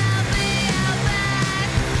sight, I'll be out back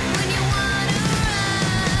when you wanna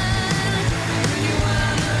run, when you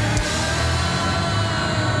wanna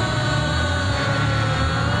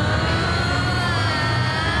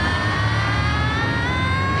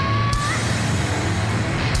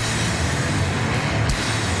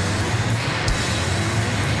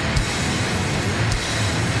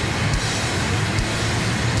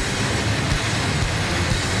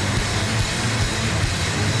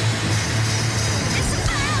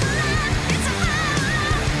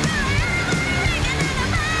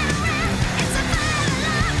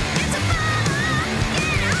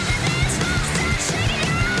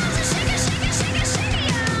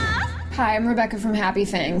Hi, I'm Rebecca from Happy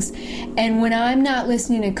Things, and when I'm not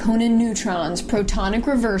listening to Conan Neutron's Protonic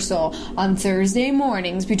Reversal on Thursday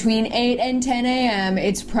mornings between 8 and 10 a.m.,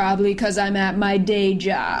 it's probably because I'm at my day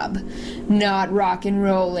job. not rock and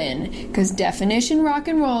rollin'. Because definition rock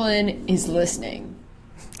and rollin' is listening.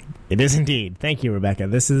 It is indeed. Thank you, Rebecca.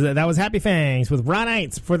 That was Happy Fangs with Ron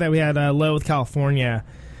Eitz. Before that, we had Low with California,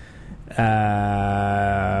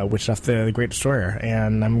 which off the Great Destroyer,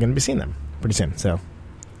 and I'm going to be seeing them pretty soon. So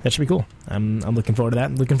that should be cool. I'm looking forward to that.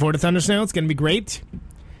 I'm looking forward to Thunder Snow. It's going to be great.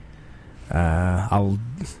 There'll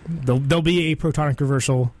be a Protonic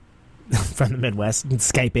reversal from the Midwest. You can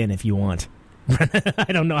Skype in if you want. I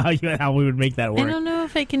don't know how we would make that work. I don't know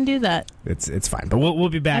if I can do that. It's fine, but we'll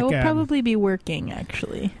be back. I will probably be working,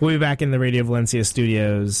 actually. We'll be back in the Radio Valencia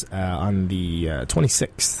studios on the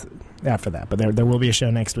 26th after that. But there will be a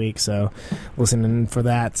show next week, so listen for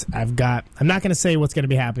that. I'm not going to say what's going to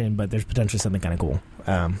be happening, but there's potentially something kind of cool.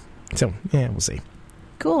 So yeah, we'll see.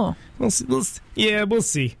 Cool. We'll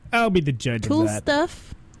see. I'll be the judge cool of that.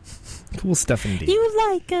 Stuff. Cool stuff indeed.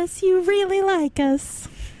 You like us. You really like us.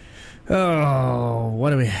 Oh, what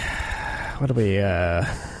do we have?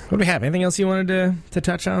 Anything else you wanted to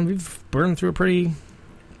touch on? We've burned through a pretty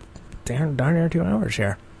darn near 2 hours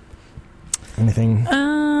here. Anything?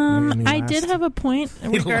 I did have a point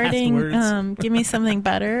regarding Give Me Something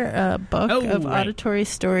Better, a book of auditory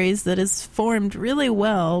stories that is formed really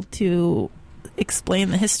well to explain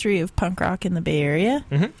the history of punk rock in the Bay Area.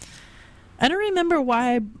 Mm-hmm. I don't remember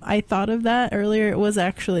why I thought of that earlier. It was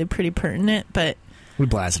actually pretty pertinent, but we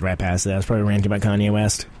blasted right past it. I was probably ranting about Kanye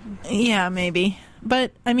West. Yeah, maybe.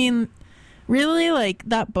 But, I mean, really, like,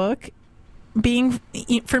 that book, being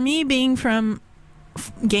from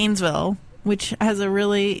Gainesville, which has a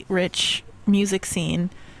really rich music scene,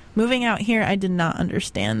 moving out here, I did not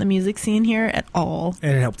understand the music scene here at all.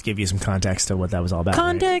 And it helped give you some context to what that was all about.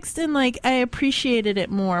 Context, right? And, like, I appreciated it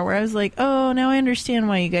more, where I was like, oh, now I understand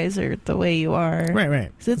why you guys are the way you are.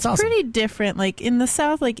 Right. So it's awesome. Pretty different. Like, in the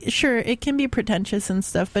South, like, sure, it can be pretentious and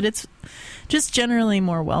stuff, but it's just generally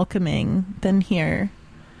more welcoming than here.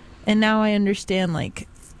 And now I understand, like...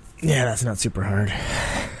 Yeah, that's not super hard.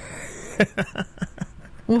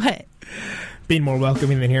 What? Being more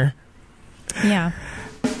welcoming than here. Yeah.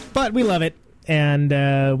 But we love it,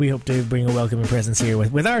 and we hope to bring a welcoming presence here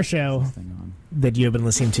with our show that you have been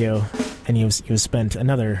listening to, and you've spent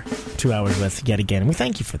another 2 hours with yet again. We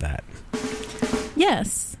thank you for that.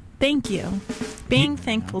 Yes, thank you. Being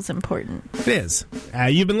thankful is important. It is.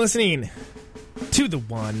 You've been listening to the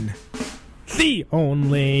one, the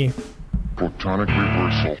only Protonic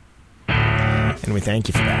Reversal. And we thank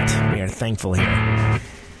you for that. We are thankful here.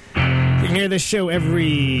 You can hear this show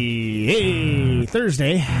every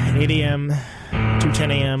Thursday at 8 a.m. to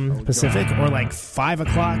 10 a.m. Pacific, or like 5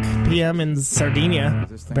 o'clock p.m. in Sardinia,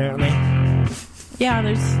 apparently. Yeah,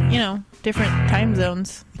 there's, different time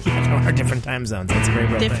zones. Yeah, there are different time zones. That's a very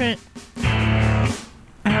real thing. I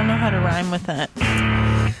don't know how to rhyme with that.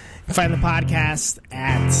 Find the podcast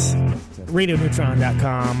at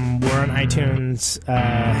radioneutron.com. We're on iTunes.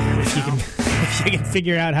 If you can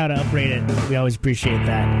figure out how to upgrade it, we always appreciate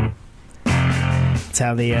that. It's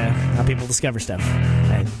how people discover stuff.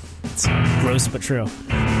 It's gross but true.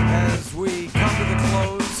 As we come to the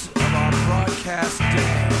close of our broadcast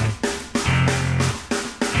day.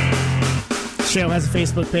 The show has a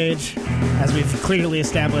Facebook page, as we've clearly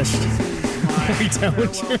established. We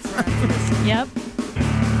don't. Yep.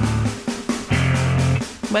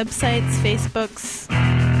 Websites, Facebooks,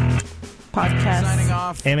 podcasts. Signing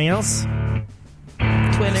off. Anything else?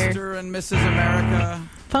 Twitter. Mr. and Mrs. America.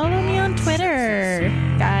 Follow me on Twitter,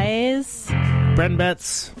 guys. Brent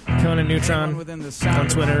Betts, Conan Neutron on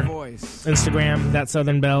Twitter, Instagram, That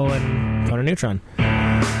Southern Belle, and Conan Neutron.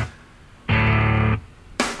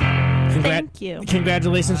 Thank you.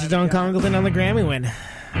 Congratulations to John Congleton on the Grammy win.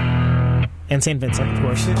 And St. Vincent, of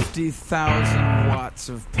course. 50,000 watts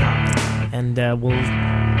of power. And we'll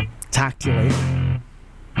talk to you later.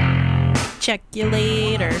 Check you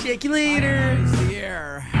later. Check you later. The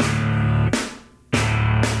air.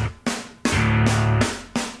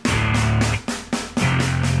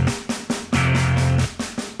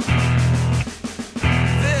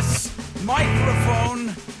 This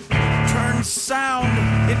microphone turns sound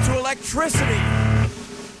into electricity.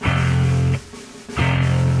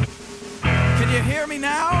 Can you hear me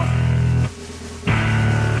now?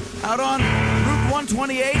 Out on Route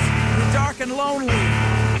 128, we're dark and lonely.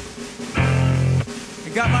 I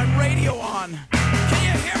got my radio on. Can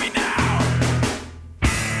you hear me now?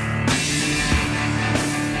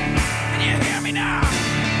 Can you hear me now?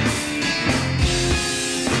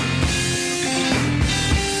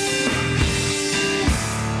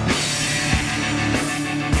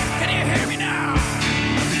 Can you hear me now?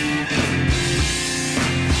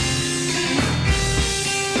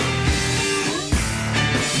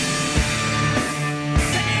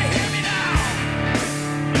 Can you hear me now?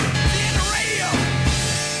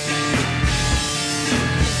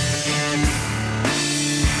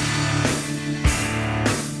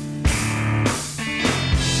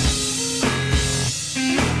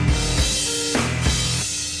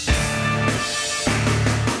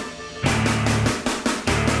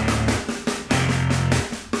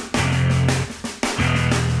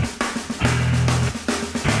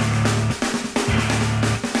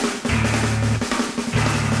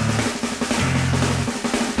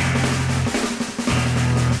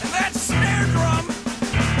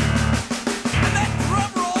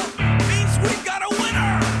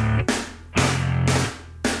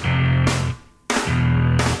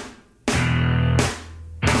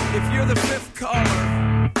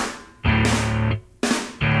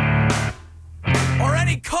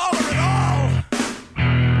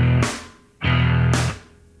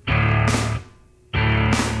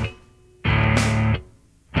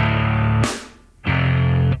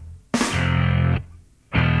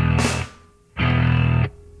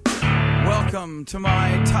 welcome to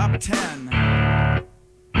my top 10.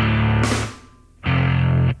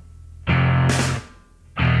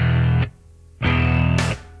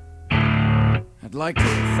 I'd like to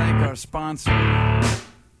thank our sponsor.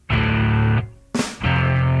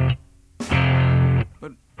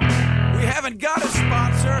 But we haven't got a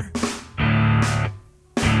sponsor.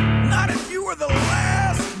 Not if you were the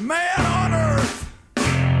last man on Earth.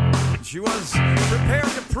 She was prepared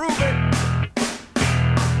to prove it.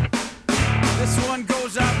 This one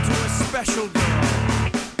goes out to a special girl.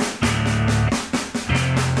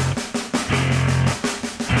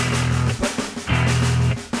 But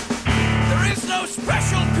there is no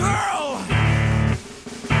special girl.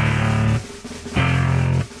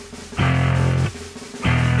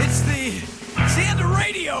 It's the end of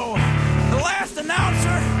radio. The last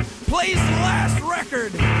announcer plays the last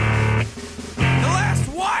record. The last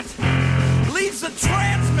what? Leaves the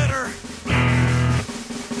transmitter.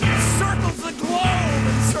 Circles the globe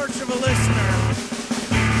in search of a listener.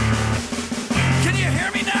 Can you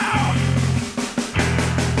hear me now?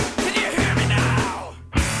 Can you hear me now?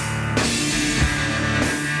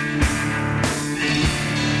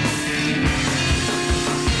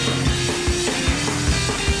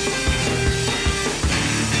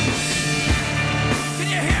 Can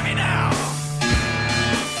you hear me now?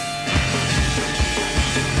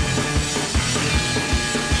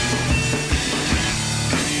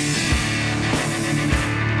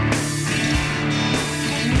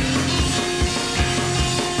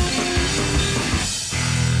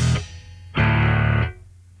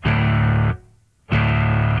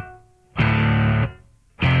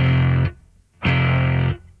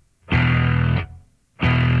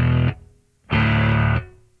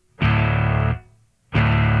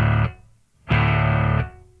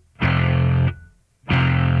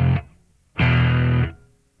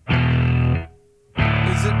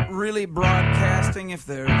 Really broadcasting if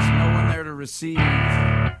there's no one there to receive.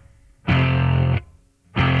 It's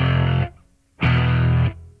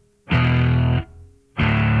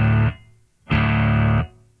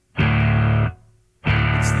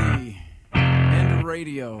the end of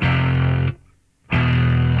radio.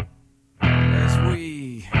 As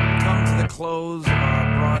we come to the close of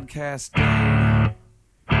our broadcast day.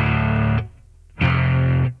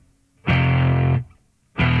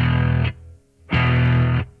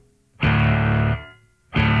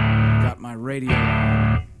 My radio.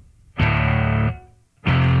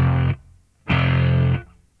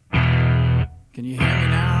 Can you hear me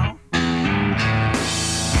now?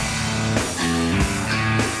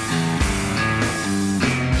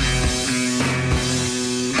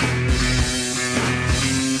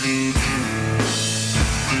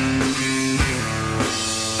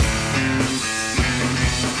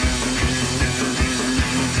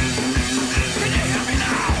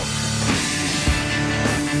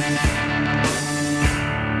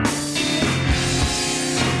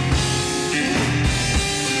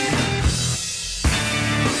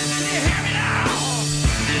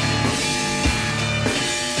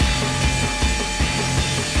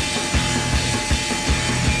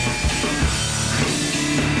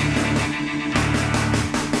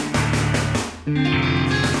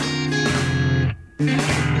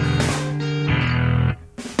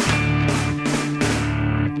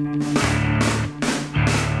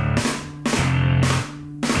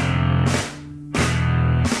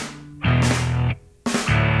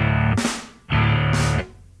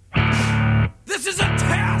 This is a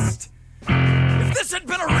test! If this had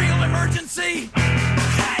been a real emergency,